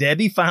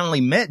 Debbie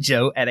finally met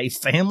Joe at a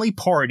family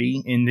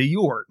party in New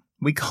York.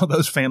 We call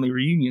those family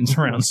reunions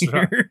around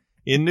here.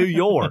 In New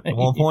York. I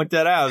want to point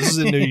that out. This is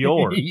in New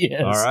York.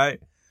 Yes. All right.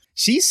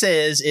 She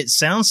says it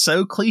sounds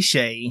so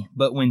cliche,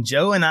 but when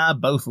Joe and I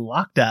both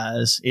locked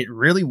eyes, it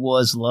really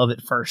was love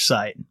at first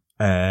sight.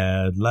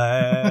 At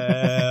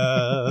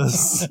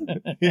last.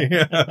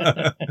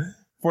 Yeah.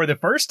 For the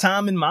first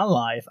time in my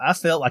life, I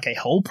felt like a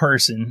whole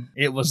person.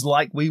 It was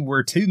like we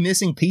were 2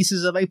 missing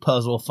pieces of a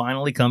puzzle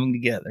finally coming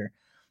together.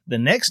 The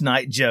next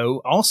night,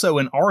 Joe, also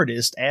an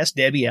artist, asked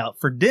Debbie out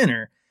for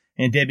dinner,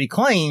 and Debbie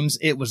claims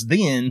it was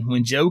then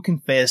when Joe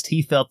confessed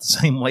he felt the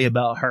same way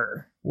about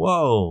her.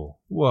 Whoa.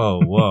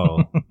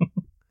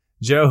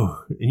 Joe,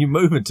 you're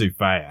moving too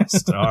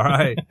fast, all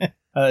right?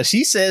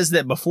 She says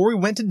that before we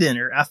went to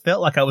dinner, I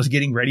felt like I was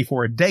getting ready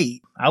for a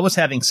date. I was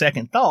having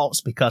second thoughts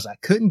because I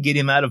couldn't get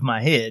him out of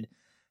my head.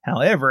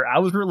 However, I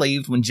was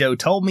relieved when Joe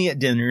told me at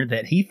dinner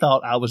that he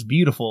thought I was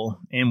beautiful,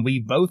 and we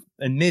both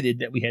admitted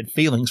that we had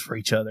feelings for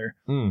each other.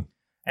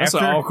 That's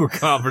an awkward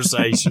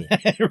conversation.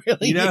 It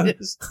really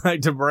is.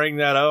 Like to bring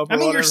that up. I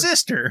mean, your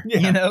sister, yeah.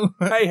 you know.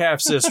 Hey,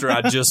 half-sister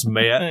I just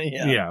met.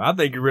 Yeah, I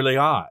think you're really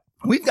hot.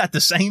 We've got the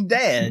same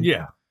dad.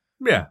 Yeah.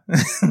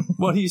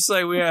 What do you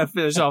say we have to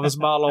finish off this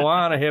bottle of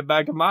wine and head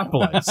back to my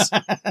place?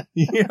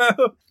 You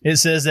know? It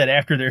says that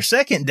after their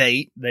second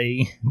date,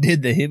 they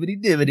did the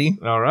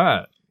hibbity-dibbity. All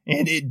right.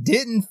 And it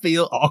didn't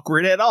feel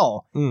awkward at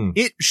all.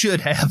 It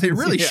should have. It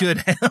really should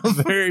have.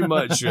 Very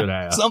much should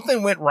have.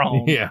 Something went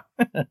wrong. Yeah.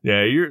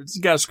 It's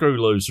got a screw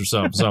loose or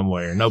something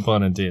somewhere. No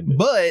pun intended.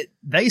 But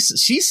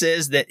she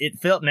says that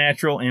it felt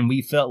natural and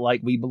we felt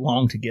like we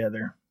belonged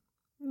together.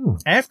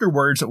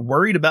 Afterwards,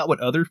 worried about what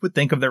others would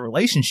think of their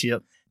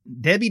relationship,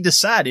 Debbie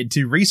decided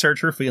to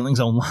research her feelings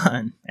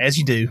online, as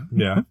you do.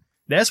 Yeah.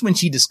 That's when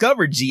she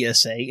discovered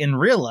GSA and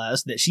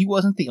realized that she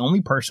wasn't the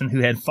only person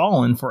who had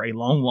fallen for a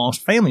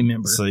long-lost family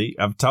member. See,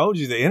 I've told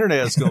you the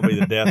internet's going to be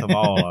the death of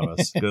all of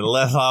us. Going to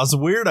let us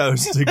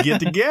weirdos to get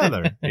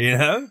together, you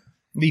know?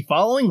 The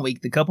following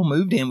week, the couple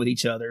moved in with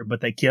each other, but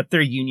they kept their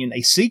union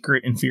a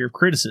secret in fear of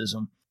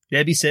criticism.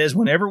 Debbie says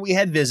whenever we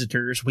had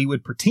visitors, we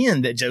would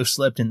pretend that Joe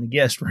slept in the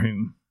guest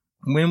room.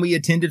 When we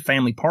attended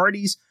family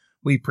parties,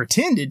 we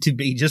pretended to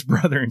be just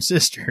brother and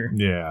sister.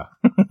 Yeah.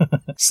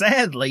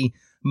 Sadly,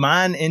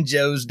 mine and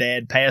Joe's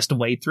dad passed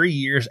away 3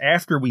 years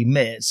after we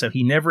met, so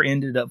he never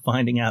ended up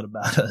finding out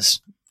about us.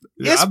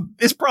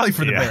 It's probably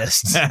for the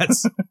best.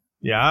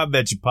 I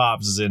bet you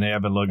Pops is in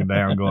heaven looking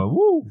down going,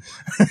 woo.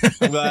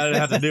 I'm glad I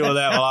didn't have to deal with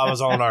that while I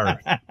was on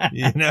Earth.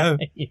 You know?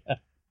 Yeah.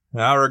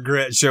 I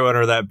regret showing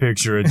her that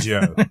picture of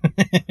Joe.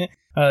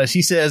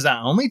 She says,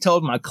 I only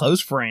told my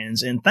close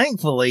friends, and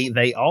thankfully,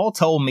 they all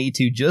told me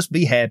to just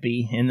be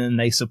happy, and then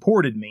they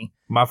supported me.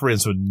 My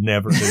friends would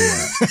never do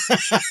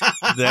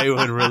that. They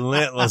would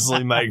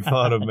relentlessly make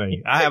fun of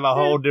me. I have a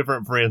whole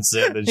different friend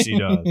set than she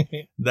does.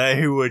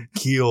 They would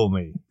kill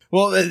me.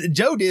 Well,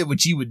 Joe did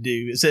what you would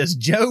do. It says,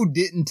 Joe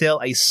didn't tell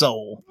a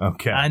soul.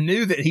 Okay. I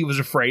knew that he was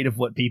afraid of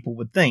what people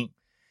would think.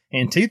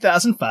 In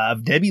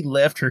 2005, Debbie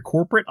left her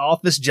corporate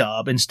office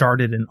job and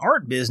started an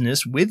art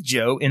business with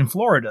Joe in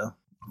Florida.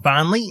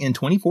 Finally, in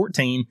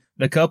 2014,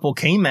 the couple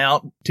came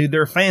out to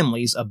their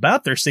families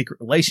about their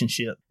secret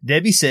relationship.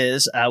 Debbie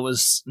says, I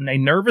was a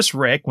nervous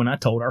wreck when I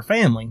told our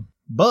family,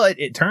 but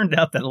it turned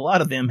out that a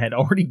lot of them had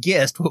already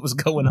guessed what was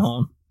going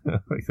on.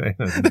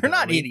 They're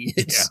not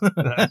idiots.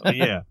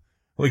 Yeah.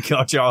 We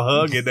caught y'all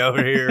hugging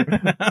over here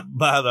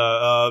by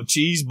the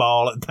cheese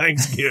ball at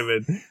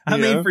Thanksgiving. I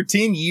mean, for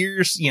 10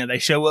 years, they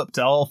show up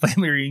to all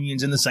family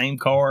reunions in the same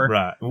car.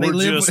 Right. We're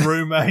just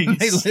roommates.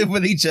 They live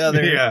with each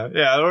other.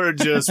 Yeah, we're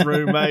just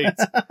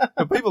roommates.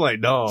 But people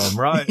ain't dumb,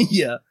 right?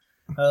 Yeah.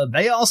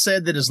 They all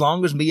said that as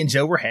long as me and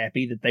Joe were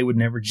happy, that they would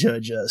never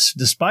judge us.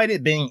 Despite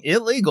it being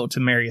illegal to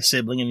marry a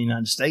sibling in the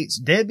United States,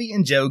 Debbie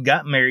and Joe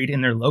got married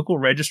in their local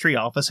registry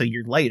office a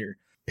year later.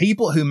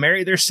 People who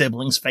marry their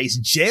siblings face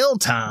jail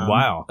time.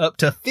 Wow. Up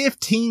to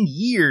 15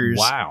 years.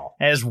 Wow.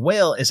 As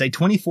well as a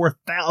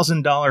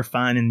 $24,000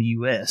 fine in the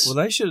U.S. Well,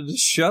 they should have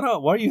just shut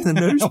up. Why are you in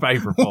the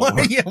newspaper for? Why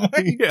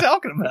are you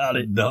talking about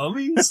it?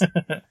 Dummies.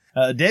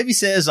 Debbie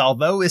says,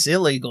 although it's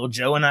illegal,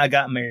 Joe and I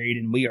got married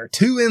and we are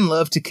too in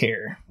love to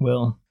care.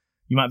 Well,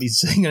 you might be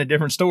singing a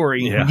different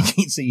story when you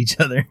can't see each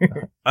other.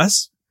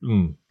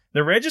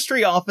 The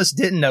registry office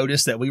didn't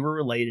notice that we were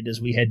related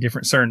as we had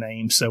different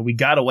surnames, so we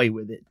got away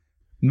with it.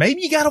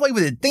 Maybe you got away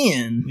with it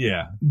then.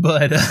 Yeah.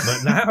 But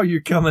now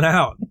you're coming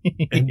out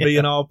and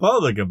being all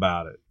public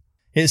about it.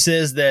 It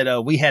says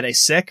that we had a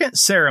second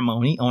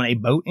ceremony on a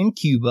boat in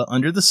Cuba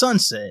under the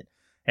sunset.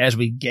 As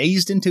we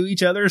gazed into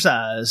each other's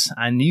eyes,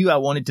 I knew I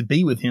wanted to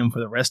be with him for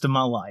the rest of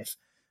my life.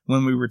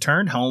 When we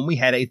returned home, we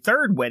had a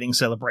third wedding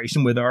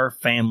celebration with our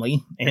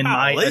family and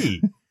I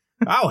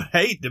would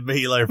hate to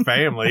be their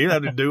family. You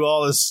have to do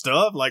all this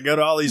stuff, like go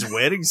to all these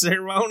wedding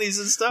ceremonies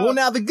and stuff. Well,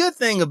 now the good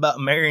thing about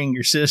marrying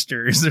your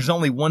sister is there's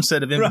only one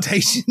set of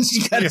invitations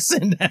you got to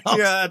send out. You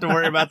don't have to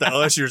worry about the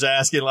ushers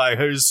asking like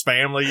whose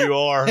family you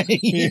are,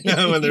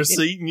 when they're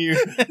seating you.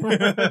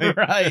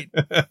 Right.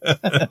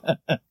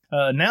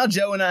 Now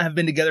Joe and I have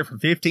been together for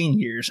 15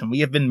 years, and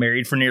we have been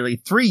married for nearly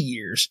 3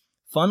 years.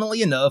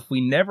 Funnily enough,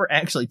 we never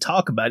actually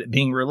talk about it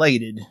being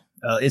related.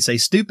 It's a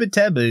stupid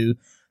taboo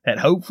that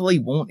hopefully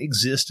won't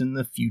exist in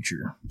the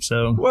future.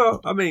 So,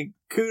 well, I mean,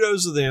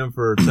 kudos to them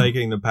for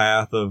taking the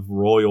path of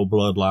royal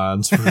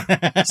bloodlines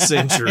for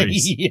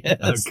centuries.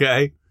 Yes.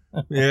 Okay.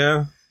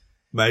 Yeah.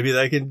 Maybe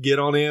they can get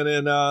on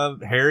in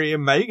Harry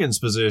and Meghan's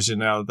position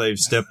now that they've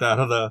stepped out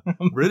of the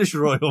British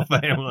royal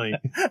family.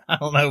 I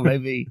don't know,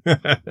 maybe.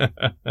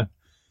 But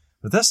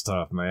that's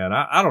tough, man.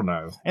 I don't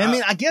know.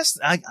 And I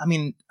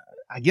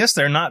guess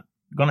they're not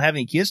going to have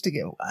any kids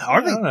together.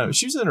 Are they? I don't know.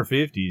 She was in her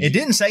 50s. It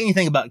didn't say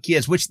anything about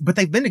kids, but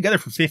they've been together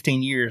for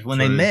 15 years. When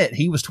they met,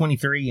 he was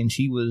 23 and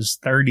she was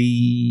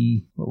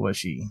 30. What was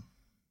she?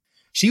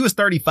 She was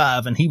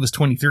 35 and he was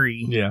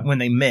 23 when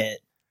they met.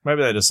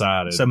 Maybe they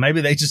decided. So maybe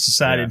they just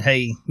decided,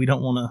 hey, we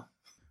don't want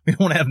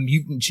to have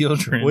mutant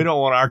children. We don't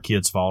want our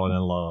kids falling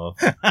in love.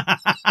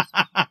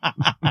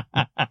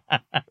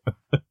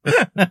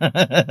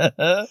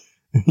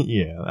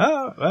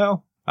 Yeah.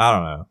 Well, I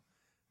don't know.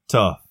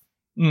 Tough.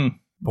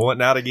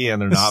 Pointing out again,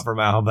 they're not from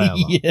Alabama.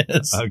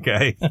 Yes.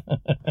 Okay.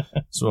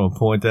 So I'll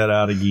point that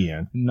out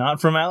again. Not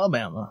from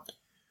Alabama.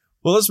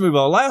 Well, let's move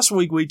on. Last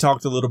week, we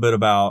talked a little bit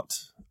about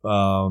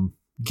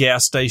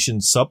gas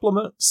station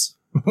supplements.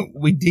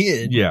 We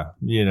did. Yeah.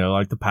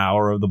 Like the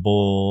power of the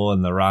bull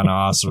and the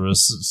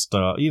rhinoceros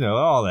stuff,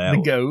 all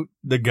that.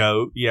 The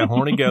goat. Yeah.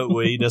 Horny goat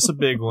weed. That's a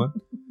big one.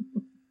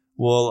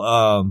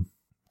 Well,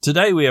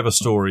 today we have a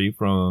story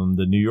from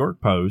the New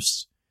York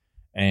Post.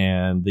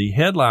 And the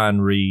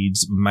headline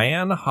reads,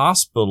 "Man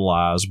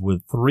hospitalized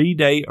with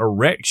 3-day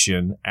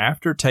erection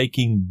after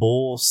taking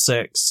bull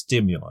sex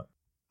stimulant."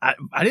 I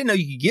didn't know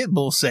you could get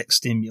bull sex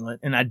stimulant,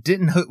 and I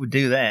didn't know it would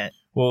do that.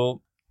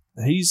 Well,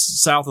 he's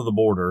south of the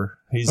border.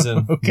 He's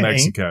in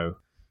Mexico.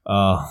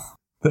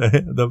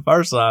 The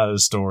first side of the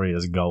story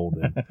is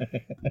golden.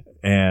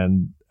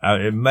 And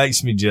it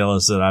makes me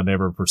jealous that I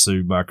never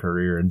pursued my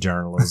career in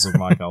journalism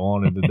like I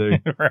wanted to do.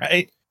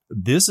 Right.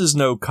 This is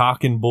no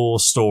cock and bull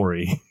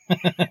story.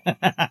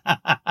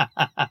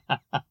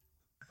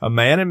 A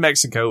man in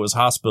Mexico was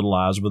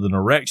hospitalized with an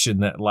erection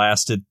that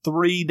lasted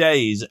 3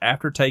 days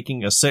after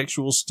taking a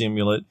sexual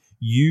stimulant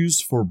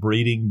used for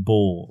breeding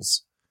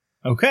bulls.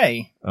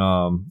 Okay.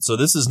 So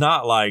this is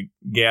not like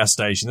gas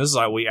station. This is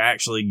like we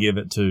actually give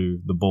it to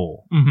the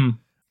bull.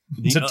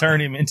 Mm-hmm. To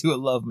turn him into a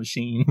love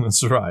machine.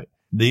 That's right.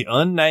 The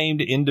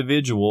unnamed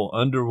individual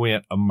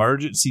underwent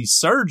emergency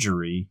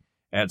surgery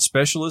at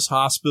Specialist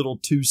Hospital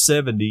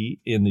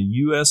 270 in the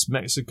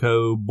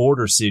U.S.-Mexico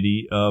border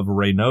city of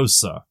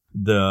Reynosa.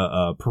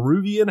 The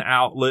Peruvian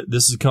outlet,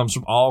 comes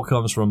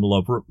from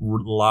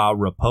La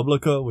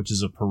Repubblica, which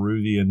is a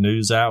Peruvian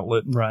news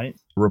outlet, right?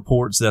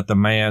 Reports that the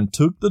man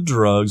took the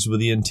drugs with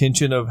the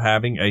intention of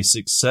having a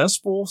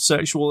successful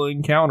sexual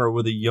encounter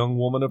with a young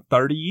woman of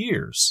 30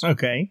 years.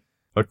 Okay.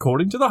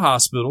 According to the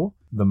hospital,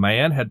 the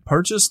man had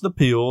purchased the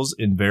pills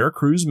in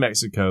Veracruz,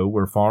 Mexico,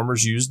 where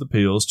farmers use the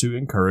pills to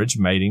encourage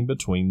mating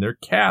between their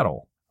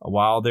cattle.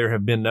 While there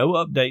have been no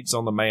updates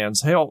on the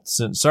man's health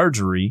since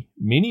surgery,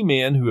 many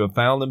men who have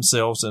found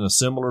themselves in a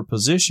similar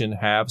position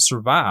have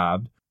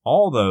survived,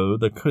 although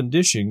the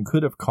condition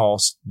could have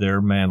cost their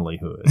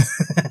manlyhood.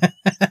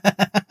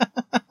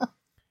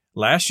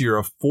 Last year,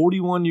 a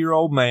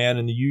 41-year-old man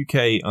in the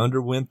UK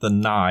underwent the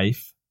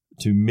knife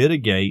to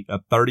mitigate a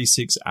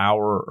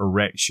 36-hour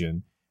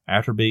erection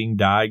after being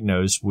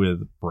diagnosed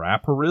with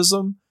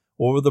brapurism,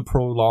 or the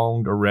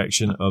prolonged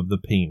erection of the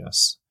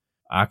penis.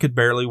 "I could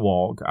barely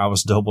walk. I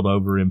was doubled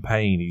over in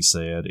pain," he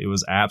said. "It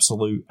was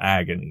absolute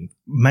agony."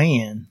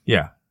 Man.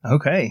 Yeah.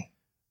 Okay.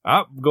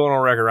 I'm going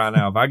on record right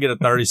now. If I get a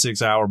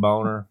 36-hour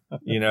boner,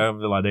 they're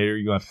like, "There,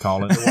 you're going to have to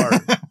call into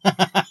work."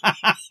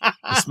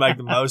 Let's make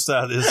the most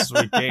out of this as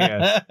we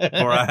can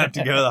before I have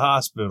to go to the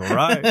hospital,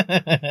 right?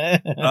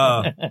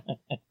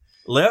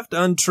 Left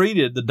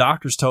untreated, the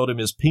doctors told him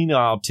his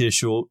penile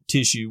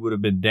tissue would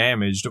have been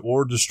damaged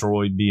or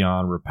destroyed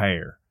beyond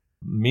repair.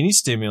 Many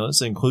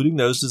stimulants, including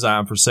those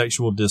designed for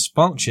sexual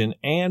dysfunction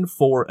and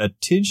for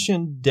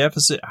attention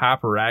deficit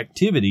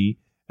hyperactivity,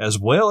 as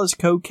well as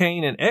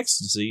cocaine and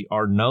ecstasy,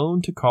 are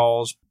known to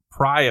cause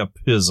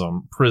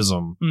priapism.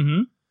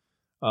 Mm-hmm.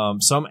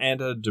 Some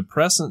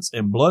antidepressants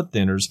and blood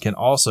thinners can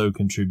also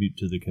contribute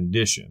to the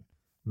condition.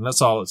 And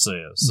that's all it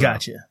says. So,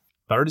 gotcha.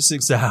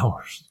 36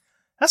 hours.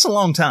 That's a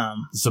long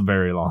time. It's a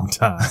very long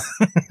time.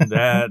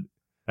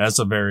 That's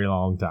a very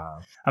long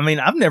time. I mean,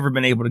 I've never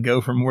been able to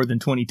go for more than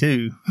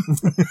 22.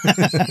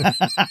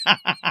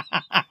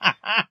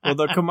 Well,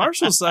 the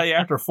commercials say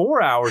after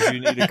 4 hours, you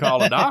need to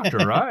call a doctor,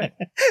 right?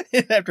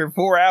 After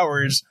 4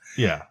 hours,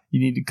 yeah, you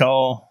need to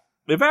call.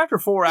 If after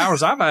 4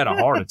 hours I've had a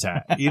heart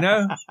attack,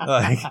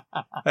 like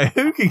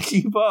who can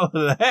keep up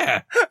with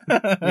that?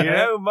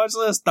 Much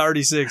less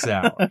 36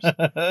 hours.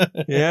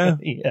 Yeah.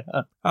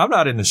 Yeah. I'm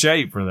not in the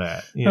shape for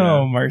that.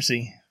 Oh,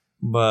 mercy.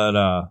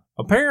 But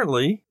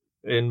apparently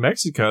in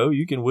Mexico,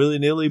 you can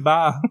willy-nilly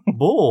buy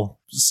bull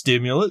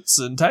stimulants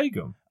and take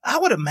them. I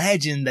would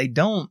imagine they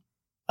don't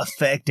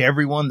affect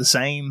everyone the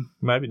same.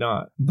 Maybe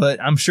not.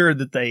 But I'm sure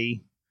that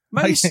they...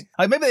 Maybe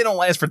they don't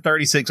last for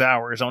 36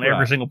 hours on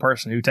every single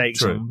person who takes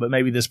them. But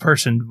maybe this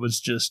person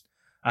was just,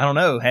 I don't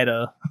know, had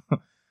a...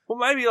 Well,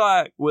 maybe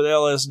like with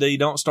LSD,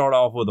 don't start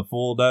off with a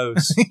full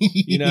dose,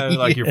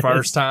 like your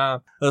first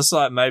time. Let's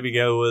like maybe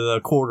go with a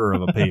quarter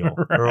of a pill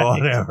or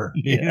whatever,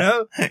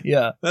 Yeah.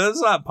 Let's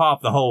not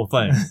pop the whole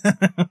thing.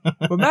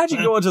 But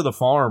imagine going to the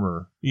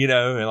farmer,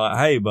 and like,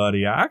 hey,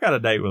 buddy, I got a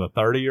date with a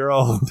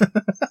 30-year-old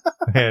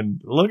and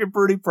looking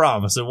pretty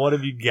promising. What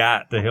have you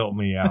got to help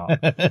me out?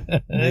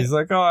 And he's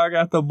like, oh, I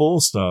got the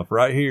bull stuff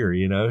right here,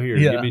 here,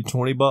 give me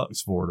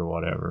 $20 for it or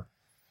whatever.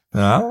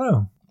 And I don't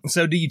know.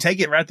 So do you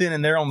take it right then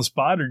and there on the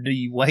spot, or do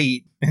you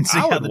wait and see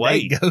how the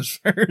date goes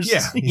first?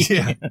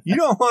 Yeah. You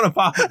don't want to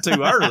pop it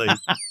too early,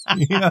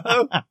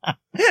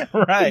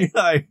 Right. You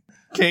like,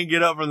 can't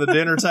get up from the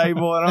dinner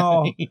table and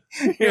all.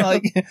 You're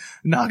like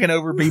knocking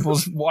over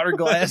people's water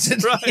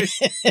glasses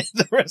at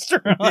the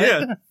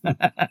restaurant.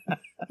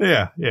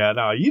 Yeah.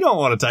 No, you don't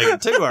want to take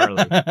it too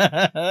early.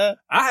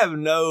 I have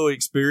no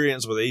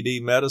experience with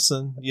ED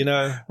medicine,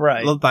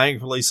 Right.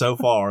 Thankfully, so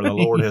far, the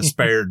Lord has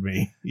spared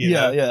me.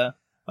 Yeah.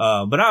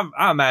 But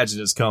I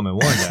imagine it's coming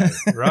one day,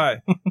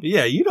 right? But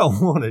yeah, you don't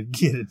want to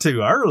get it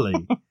too early.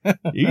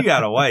 You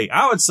got to wait.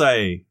 I would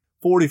say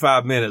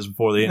 45 minutes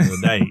before the end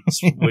of the date,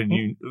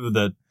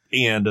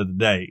 the end of the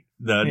date,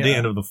 the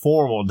end of the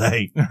formal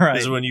date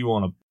is when you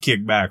want to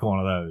kick back one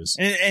of those.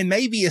 And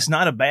maybe it's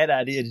not a bad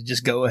idea to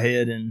just go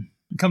ahead and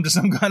come to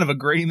some kind of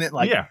agreement.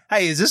 Like,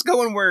 hey, is this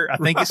going where I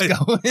think it's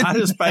going? I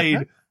just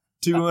paid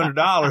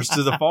 $200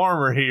 to the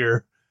farmer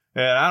here,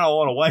 and I don't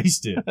want to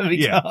waste it.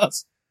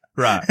 Because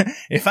right.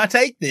 If I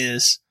take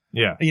this,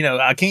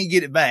 I can't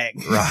get it back.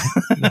 Right.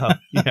 No.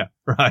 Yeah.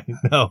 Right.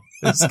 No.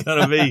 It's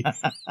going to be,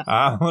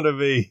 I'm going to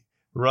be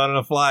running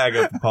a flag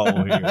up the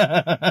pole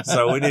here.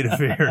 So we need to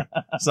figure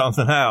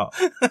something out.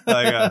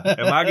 Like,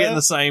 am I getting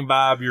the same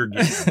vibe you're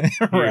getting?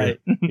 Right.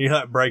 You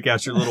like break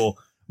out your little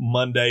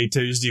Monday,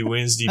 Tuesday,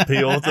 Wednesday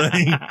pill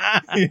thing.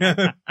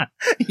 Yeah.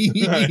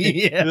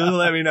 Just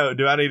let me know.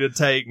 Do I need to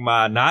take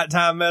my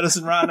nighttime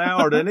medicine right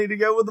now, or do I need to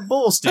go with the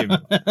bull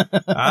stimulant?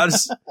 I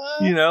just,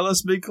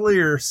 let's be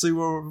clear. See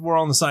where we're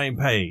on the same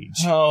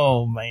page.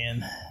 Oh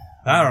man,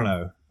 I don't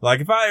know.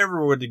 Like if I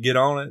ever were to get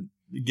on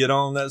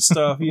that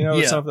stuff,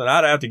 or something,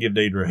 I'd have to give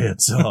Deidre a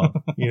heads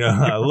up.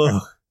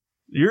 Look,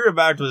 you're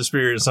about to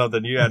experience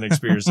something you hadn't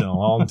experienced in a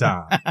long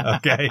time.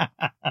 Okay.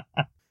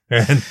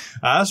 And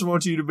I just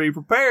want you to be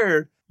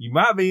prepared. You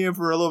might be in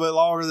for a little bit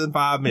longer than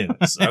 5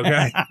 minutes.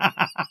 Okay.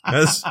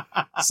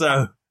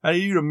 So I need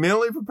you to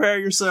mentally prepare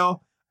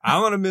yourself.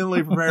 I'm going to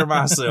mentally prepare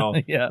myself.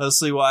 Let's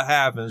see what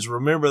happens.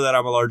 Remember that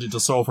I'm allergic to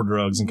sulfur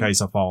drugs in case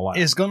I fall out.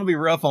 It's going to be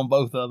rough on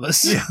both of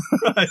us. Yeah.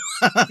 Right.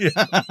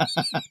 Yeah.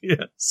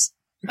 Yes.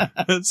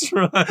 That's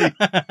right.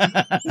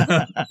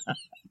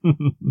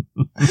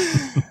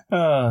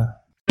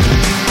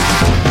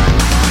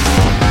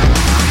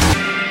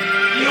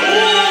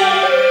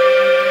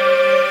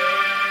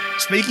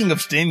 Speaking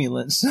of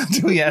stimulants,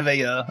 do we have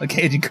a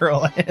Cajun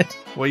Curl ad?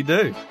 We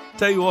do.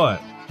 Tell you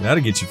what,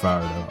 that'll get you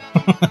fired up.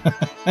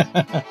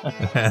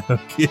 That'll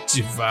get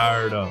you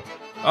fired up.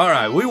 All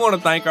right, we want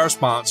to thank our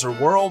sponsor,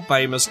 world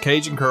famous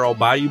Cajun Curl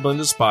Bayou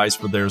Blended Spice,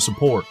 for their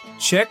support.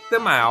 Check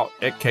them out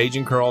at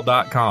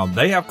CajunCurl.com.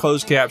 They have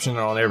closed captioning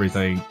on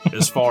everything,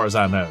 as far as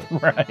I know.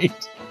 Right.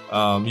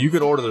 You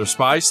can order their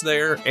spice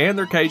there and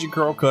their Cajun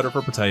Curl cutter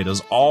for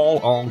potatoes, all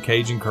on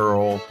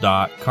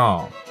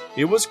CajunCurl.com.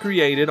 It was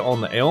created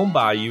on the Elm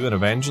Bayou in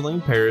Evangeline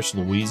Parish,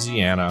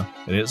 Louisiana,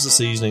 and it's a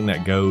seasoning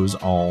that goes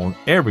on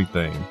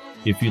everything.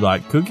 If you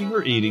like cooking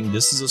or eating,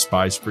 this is a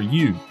spice for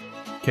you.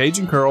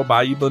 Cajun Curl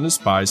Bayou Blended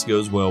Spice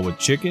goes well with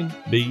chicken,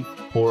 beef,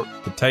 pork,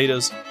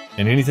 potatoes,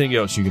 and anything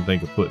else you can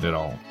think of putting it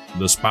on.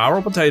 The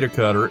spiral potato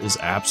cutter is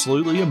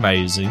absolutely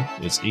amazing.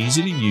 It's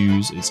easy to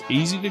use, it's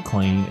easy to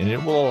clean, and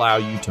it will allow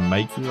you to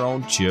make your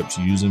own chips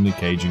using the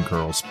Cajun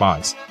Curl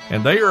spice.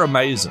 And they are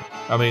amazing.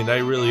 I mean,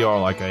 they really are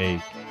like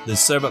the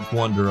seventh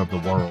wonder of the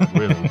world,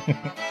 really.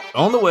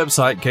 On the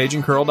website,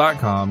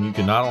 CajunCurl.com, you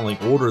can not only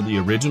order the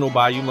original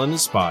Bayou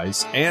Blended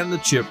Spice and the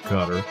chip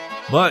cutter,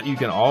 but you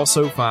can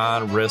also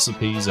find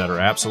recipes that are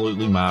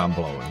absolutely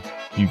mind-blowing.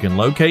 You can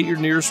locate your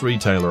nearest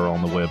retailer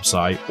on the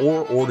website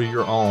or order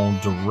your own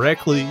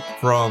directly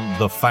from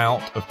the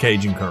fount of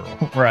Cajun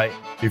Curl. Right.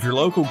 If your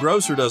local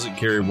grocer doesn't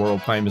carry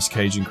world-famous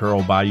Cajun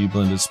Curl Bayou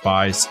Blended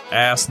Spice,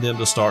 ask them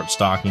to start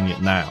stocking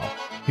it now.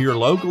 Here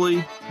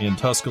locally, in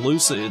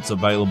Tuscaloosa, it's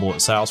available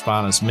at South's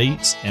Finest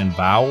Meats and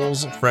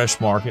Bowles Fresh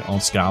Market on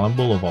Skyland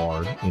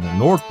Boulevard. And in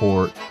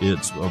Northport,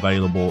 it's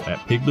available at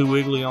Piggly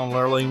Wiggly on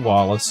Lurleen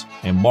Wallace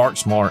and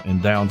Mark's Mart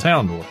in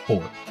downtown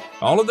Northport.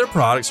 All of their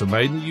products are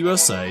made in the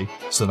USA,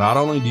 so not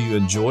only do you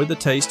enjoy the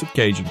taste of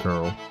Cajun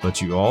Curl,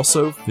 but you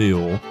also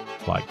feel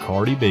like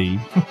Cardi B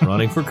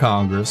running for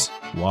Congress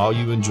while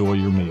you enjoy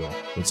your meal.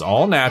 It's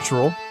all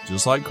natural,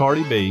 just like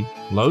Cardi B,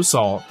 low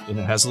salt, and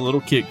it has a little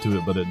kick to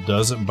it, but it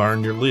doesn't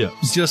burn your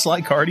lips. Just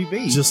like Cardi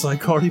B. Just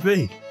like Cardi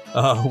B.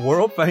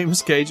 World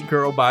famous Cajun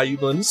Curl Bayou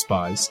Blended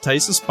Spice.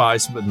 Taste the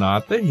spice, but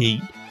not the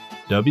heat.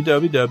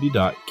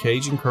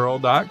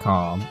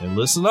 www.cajuncurl.com. And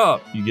listen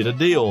up, you get a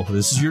deal.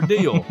 This is your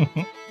deal.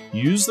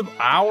 Use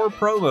our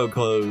promo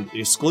code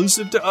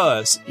exclusive to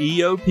us,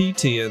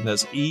 EOP10,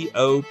 that's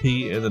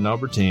EOP and the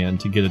number 10,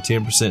 to get a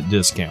 10%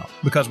 discount.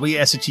 Because we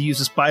ask that you use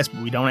the spice,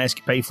 but we don't ask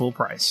you to pay full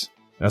price.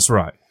 That's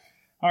right.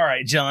 All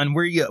right, John,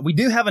 we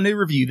do have a new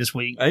review this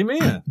week.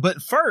 Amen.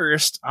 But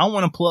first, I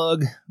want to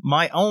plug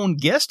my own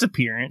guest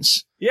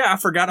appearance. Yeah, I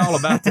forgot all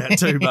about that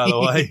too, by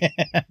the way.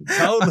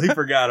 Totally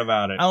forgot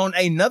about it. On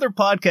another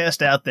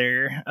podcast out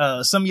there,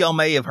 some of y'all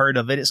may have heard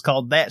of it. It's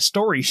called That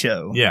Story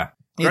Show. Yeah.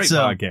 Great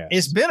podcast.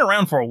 It's been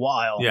around for a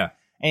while. Yeah.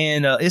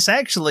 And it's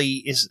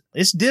actually,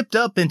 it's dipped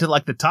up into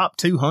like the top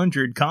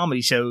 200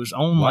 comedy shows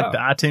on like the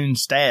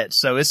iTunes stats.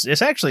 So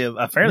it's actually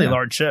a fairly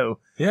large show.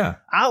 Yeah.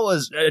 I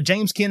was,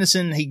 James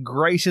Kennison, he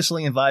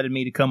graciously invited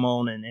me to come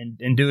on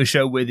and do a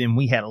show with him.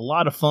 We had a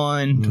lot of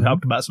fun. We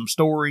talked about some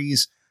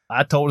stories.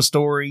 I told a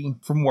story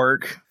from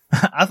work.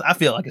 I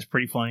feel like it's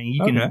pretty funny.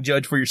 You can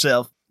judge for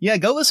yourself. Yeah,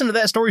 go listen to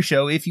That Story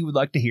Show if you would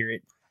like to hear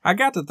it. I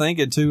got to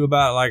thinking too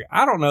about, like,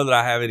 I don't know that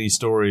I have any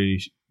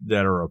stories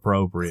that are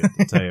appropriate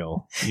to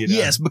tell. You know?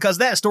 Yes, because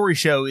That Story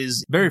Show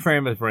is very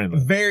family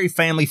friendly. Very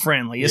family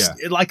friendly. It's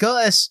like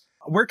us.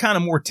 We're kind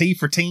of more T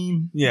for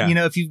teen. Yeah. You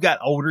know, if you've got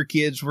older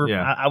kids,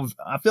 I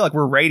feel like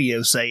we're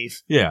radio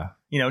safe. Yeah.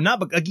 You know,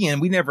 again,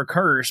 we never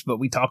curse, but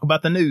we talk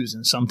about the news,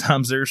 and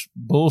sometimes there's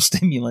bull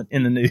stimulant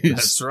in the news.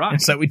 That's right.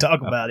 And so we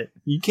talk about it.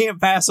 You can't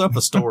pass up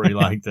a story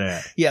like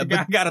that. Yeah, I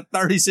got a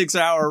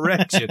 36-hour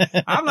erection.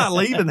 I'm not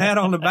leaving that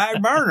on the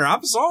back burner.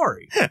 I'm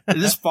sorry.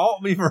 Just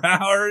fault me for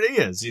how it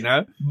is, you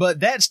know? But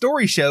That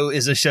Story Show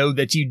is a show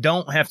that you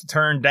don't have to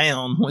turn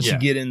down once you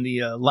get in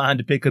the line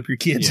to pick up your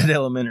kids at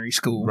elementary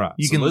school. Right.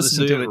 You can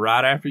listen to it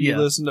right after you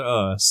listen to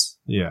us.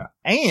 Yeah.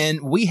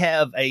 And we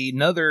have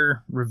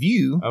another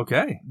review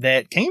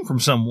that came from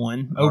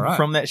someone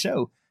from that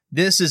show.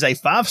 This is a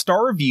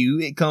 5-star review.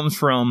 It comes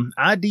from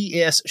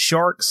IDS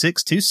Shark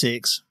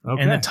 626.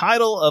 And the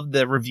title of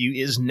the review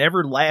is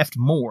Never Laughed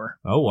More.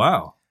 Oh,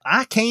 wow.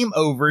 I came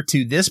over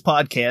to this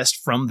podcast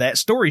from That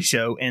Story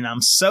Show, and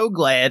I'm so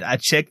glad I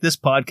checked this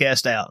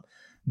podcast out.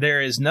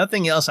 There is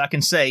nothing else I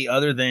can say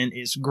other than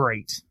it's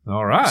great.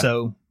 All right.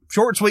 So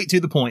short, sweet, to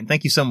the point.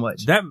 Thank you so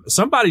much.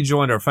 Somebody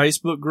joined our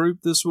Facebook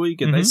group this week,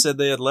 and they said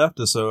they had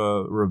left us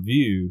a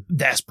review.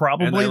 That's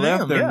probably and they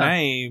left their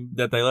name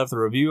that they left the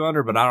review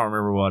under, but I don't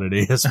remember what it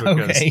is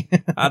because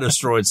I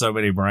destroyed so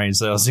many brain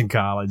cells in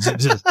college.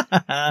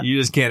 You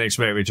just can't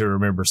expect me to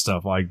remember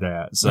stuff like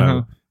that.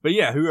 So, but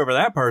yeah, whoever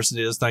that person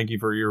is, thank you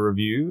for your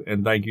review,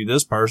 and thank you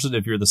this person.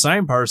 If you're the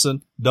same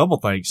person, double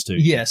thanks to you.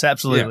 Yes,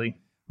 absolutely.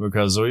 Yeah,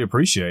 because we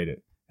appreciate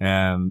it.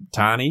 And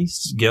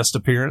Tiny's guest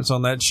appearance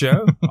on that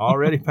show,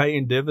 already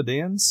paying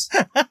dividends.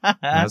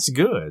 That's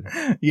good.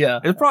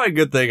 Yeah. It's probably a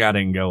good thing I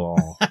didn't go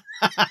on.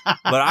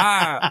 But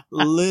I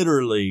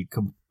literally,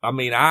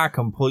 I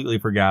completely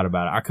forgot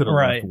about it. I could have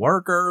left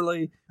work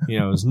early. You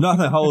know, there's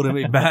nothing holding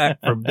me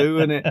back from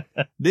doing it.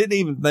 Didn't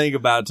even think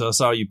about it until I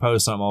saw you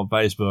post something on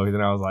Facebook. And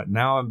then I was like,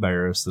 now I'm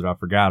embarrassed that I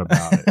forgot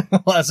about it.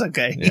 Well, that's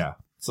okay. Yeah.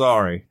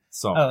 Sorry.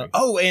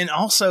 And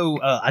also,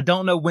 I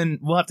don't know when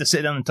we'll have to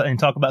sit down and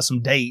talk about some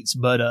dates,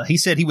 but he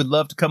said he would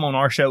love to come on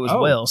our show as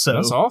well. So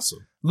that's awesome.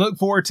 Look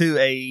forward to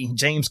a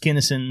James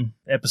Kennison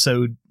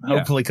episode,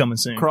 hopefully coming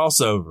soon.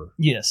 Crossover.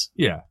 Yes.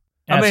 Yeah.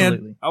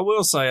 Absolutely. I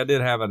will say I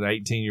did have an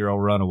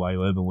 18-year-old runaway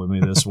living with me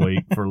this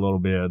week for a little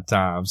bit of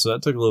time, so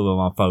that took a little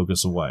bit of my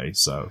focus away.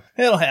 So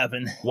it'll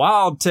happen.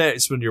 Wild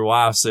text when your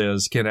wife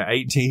says, "Can an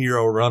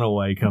 18-year-old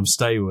runaway come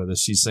stay with us?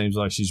 She seems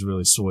like she's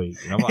really sweet."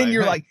 And I'm like, and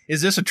you're like,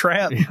 "Is this a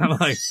trap?" I'm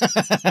like,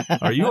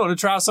 "Are you want to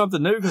try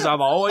something new?" Because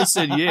I've always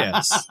said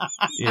yes.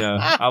 You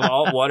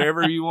know,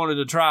 whatever you wanted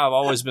to try, I've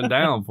always been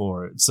down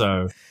for it.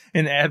 So.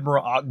 And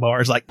Admiral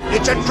Akbar is like,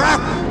 "It's a trap!"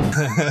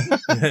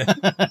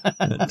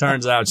 It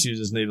turns out she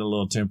just needed a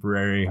little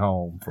temporary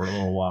home for a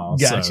little while.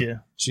 Gotcha. So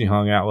she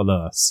hung out with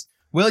us.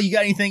 Well, you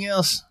got anything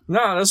else?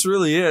 No, that's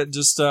really it.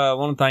 Just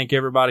want to thank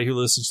everybody who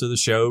listens to the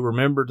show.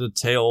 Remember to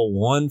tell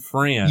one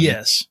friend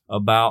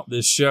about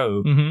this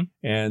show,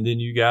 and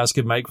then you guys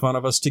can make fun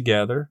of us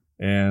together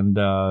and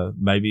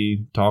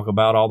maybe talk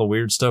about all the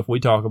weird stuff we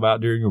talk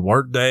about during your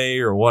work day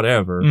or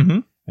whatever.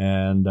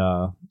 And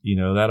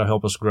that'll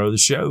help us grow the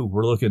show.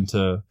 We're looking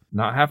to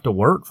not have to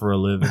work for a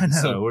living.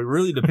 So we're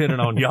really dependent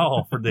on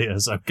y'all for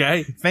this,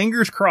 okay?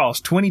 Fingers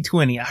crossed,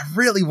 2020. I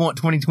really want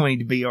 2020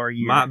 to be our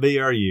year. Might be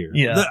our year.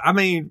 Yeah.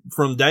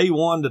 From day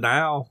one to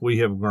now, we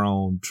have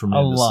grown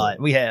tremendously. A lot.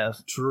 We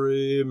have.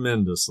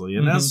 Tremendously.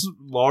 And that's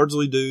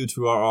largely due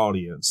to our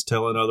audience,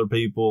 telling other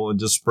people and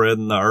just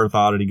spreading the Earth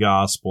Oddity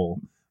gospel.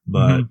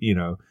 But,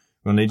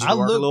 we'll need you to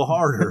work a little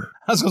harder.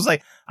 I was going to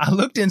say, I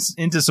looked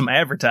into some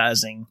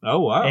advertising. Oh,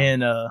 wow.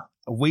 And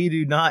we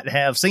do not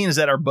have, seeing as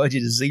that our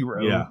budget is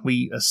zero,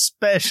 we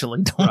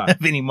especially don't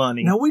have any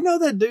money. Now, we know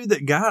that dude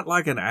that got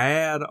like an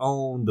ad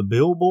on the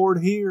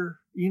billboard here.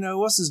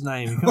 What's his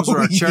name? He comes to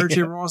our church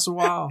every once in a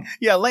while.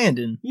 Yeah,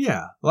 Landon.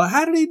 Yeah. Like,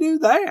 how did he do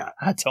that?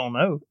 I don't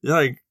know.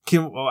 Like,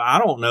 I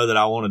don't know that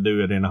I want to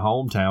do it in a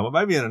hometown, but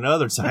maybe in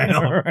another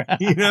town.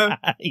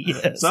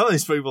 Yes. Some of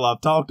these people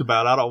I've talked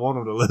about, I don't want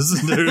them to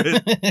listen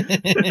to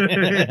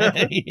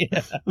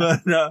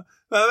it.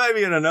 But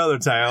maybe in another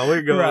town,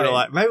 we go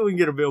to maybe we can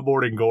get a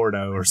billboard in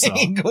Gordo or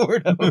something.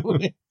 Gordo.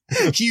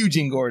 Huge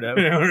in Gordo.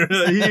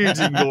 Huge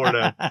in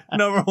Gordo.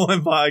 Number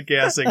one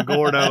podcast in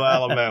Gordo,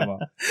 Alabama.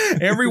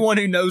 Everyone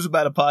who knows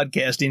about a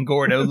podcast in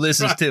Gordo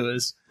listens to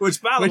us.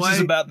 Which, by the way,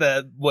 is about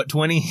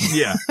 20?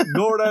 Yeah.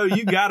 Gordo,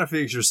 you got to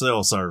fix your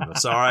cell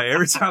service. All right.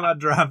 Every time I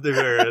drive through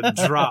there, it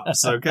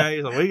drops.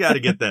 Okay. So we got to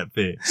get that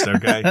fixed.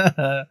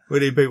 Okay. We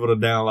need people to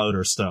download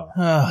our stuff.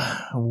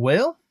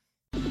 Well,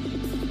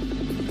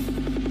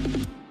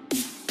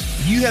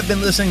 you have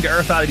been listening to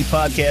Earth Oddity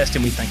Podcast,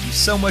 and we thank you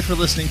so much for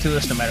listening to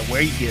us no matter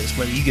where you get us,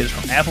 whether you get us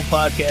from Apple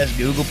Podcasts,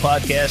 Google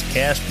Podcasts,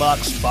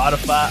 CastBox,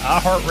 Spotify,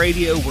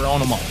 iHeartRadio, we're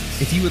on them all.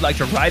 If you would like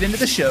to write into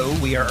the show,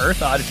 we are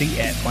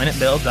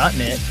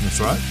earthoddity@planetbell.net.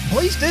 That's right.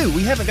 Please do.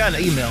 We haven't gotten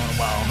an email in a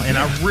while, and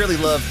I really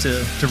love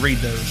to read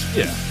those.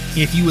 Yeah.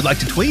 If you would like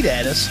to tweet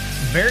at us,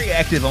 very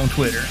active on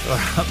Twitter.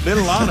 Been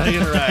a lot of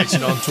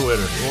interaction on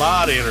Twitter. A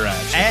lot of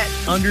interaction.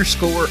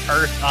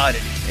 @_Earth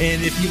Oddity.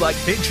 And if you like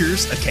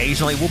pictures,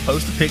 occasionally we'll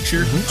post a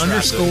picture.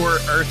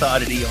 _Earth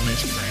Oddity on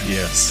Instagram.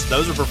 Yes.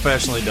 Those are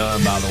professionally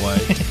done, by the way.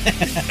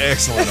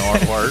 Excellent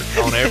artwork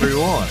on every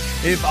one.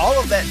 If all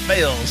of that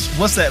fails,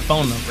 what's that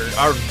phone number?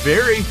 Our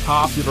very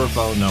popular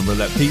phone number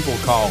that people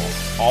call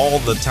all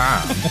the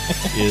time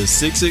is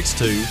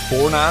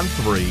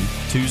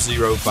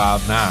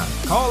 662-493-2059.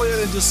 Call in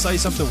and just say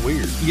something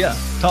weird. Yeah.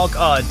 Talk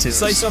odd to us.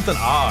 Say something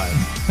odd.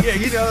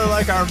 Yeah,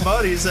 like our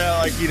buddies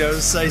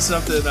say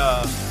something,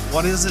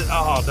 what is it?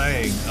 Oh,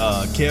 dang.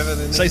 Kevin.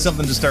 And say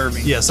something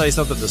disturbing. Yeah, say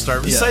something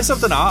disturbing. Yeah. Say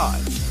something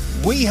odd.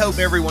 We hope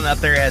everyone out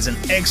there has an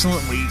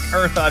excellent week.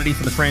 Earth Oddity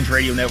for the Fringe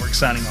Radio Network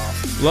signing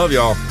off. Love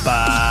y'all.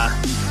 Bye.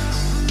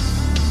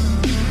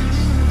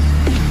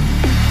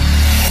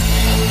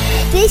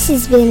 This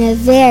has been a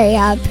very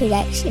odd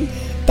production.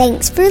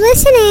 Thanks for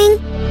listening.